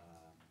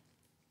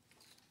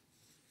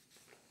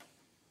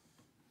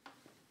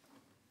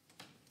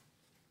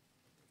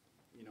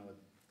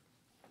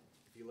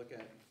if you look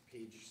at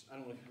page, I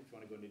don't know if you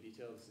want to go into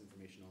detail, this is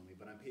information only,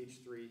 but on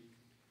page 3,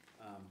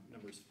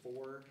 numbers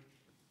 4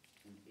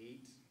 and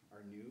 8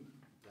 are new,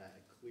 that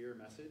a clear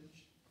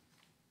message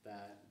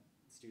that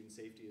student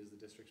safety is the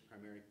district's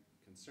primary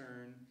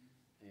concern,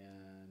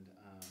 and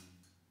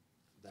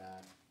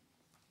that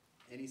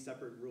any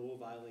separate rule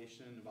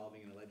violation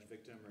involving an alleged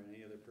victim or any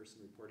other person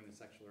reporting a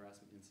sexual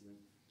harassment incident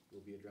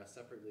will be addressed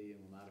separately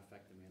and will not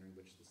affect the manner in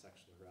which the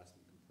sexual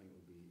harassment complaint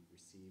will be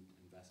received,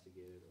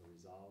 investigated, or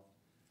resolved.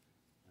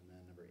 And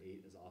then number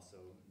 8 is also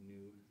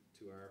new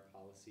to our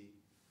policy.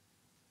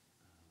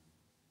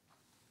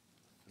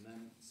 And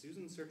then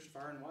Susan searched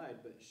far and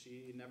wide, but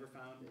she never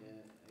found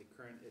a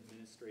current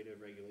administrative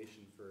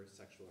regulation for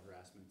sexual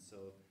harassment.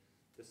 So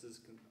this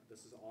is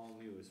all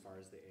new as far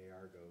as the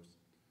AR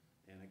goes.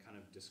 And it kind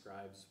of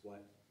describes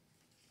what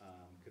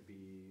could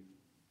be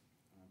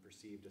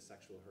perceived as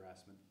sexual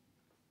harassment,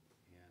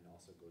 and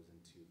also goes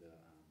into the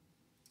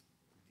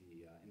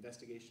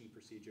investigation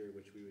procedure,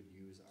 which we would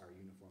use our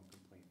uniform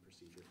complaint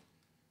procedure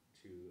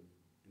to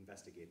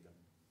investigate them,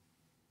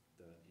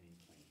 any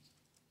claims.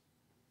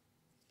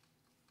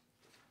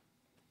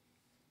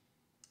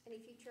 Any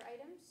future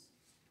items?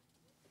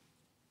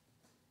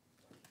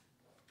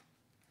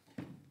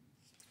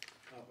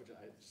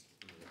 just,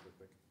 let me look real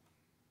quick.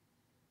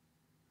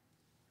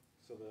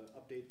 So the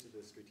update to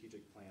the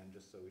strategic plan,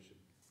 just so can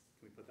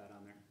we put that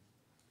on there?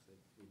 So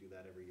we do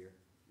that every year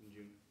in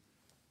June.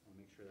 I'll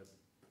make sure that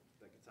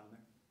gets on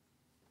there.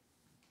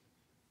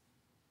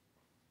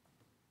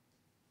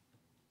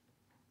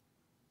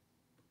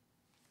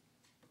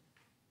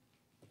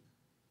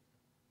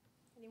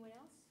 Anyone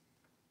else?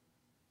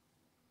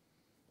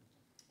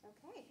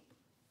 Okay.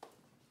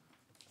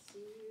 See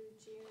you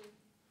June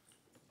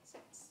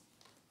 6th.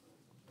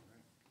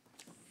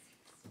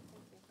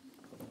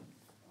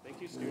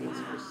 Thank you, students,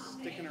 for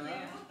sticking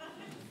around.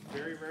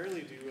 Very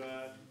rarely do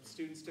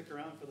students stick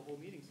around for the whole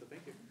meeting, so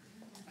thank you.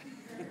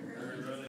 Very rarely.